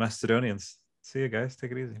the little Macedonians. See you guys.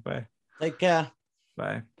 Take it easy. Bye. Take care.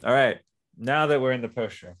 Bye. All right. Now that we're in the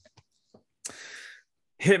post show,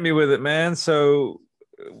 hit me with it, man. So,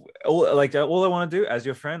 all I want to do as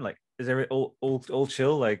your friend, like, is all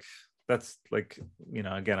chill? Like, that's like,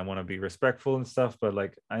 again, I want to be respectful and stuff, but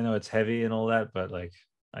like, I know it's heavy and all that, but like,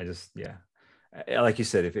 I just, like you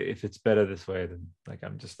said, if it's better this way, then like,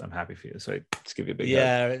 I'm happy for you. So I just give you a big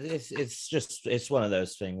hug. It's one of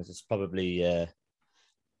those things. It's probably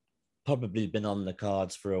been on the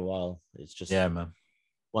cards for a while. It's just Man,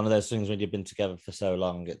 one of those things when you've been together for so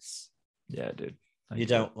long. It's dude. You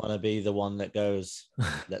don't want to be the one that goes,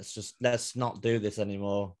 let's not do this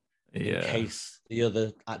anymore in case the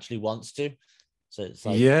other actually wants to. So it's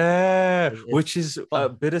like, which is a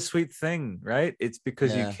bittersweet thing, right? It's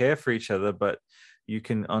because you care for each other, but you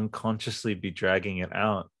can unconsciously be dragging it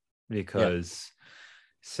out because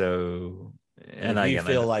and if you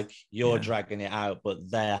feel like you're dragging it out, but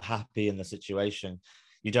they're happy in the situation,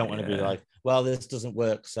 you don't want to be like, well, this doesn't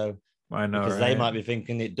work. So I know, because they might be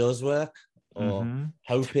thinking it does work or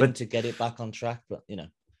hoping to get it back on track, but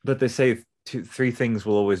But they say three things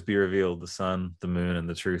will always be revealed: the sun, the moon, and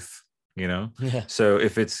the truth. So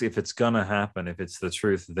if it's gonna happen, if it's the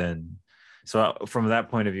truth, then from that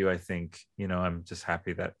point of view, I think I'm just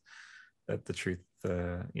happy that the truth,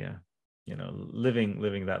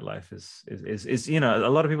 living that life is a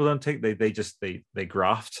lot of people don't take, they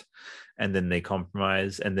graft and then they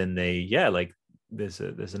compromise and then they like there's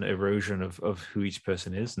an erosion of who each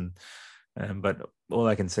person is, and but all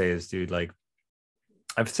I can say is, dude, like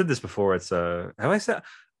I've said this before, it's have I said,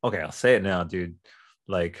 okay, I'll say it now, dude,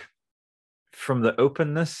 like from the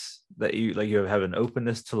openness that you have an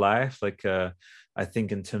openness to life, like I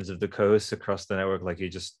think in terms of the co-hosts across the network, like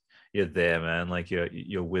you're there, man, like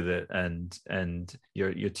you're with it and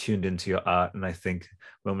you're tuned into your art, and I think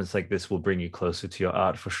moments like this will bring you closer to your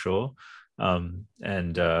art for sure, and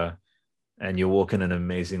you're walking an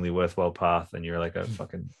amazingly worthwhile path, and you're like a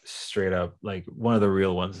fucking straight up, like one of the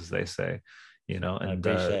real ones, as they say, and I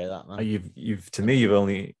appreciate that, man. you've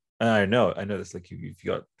only, I know this, like you've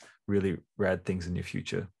got really rad things in your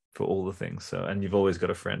future for all the things, so, and you've always got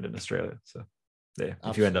a friend in Australia, so there,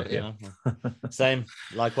 if you end up here. Same,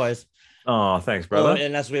 likewise. Oh, thanks, brother. Or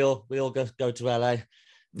unless we all go to LA.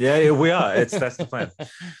 Yeah, we are. That's the plan.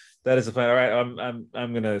 That is the plan. All right,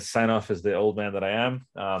 I'm gonna sign off as the old man that I am,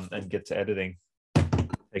 and get to editing.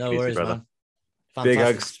 No worries, brother. Man. Fantastic Big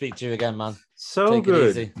hugs. to speak to you again, man. So take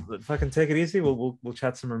good. It easy. Fucking take it easy. We'll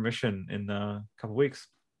chat some remission in a couple of weeks.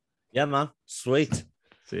 Yeah, man. Sweet.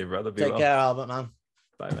 See you, brother. Take care, Albert, man.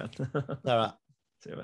 Bye, man. All right.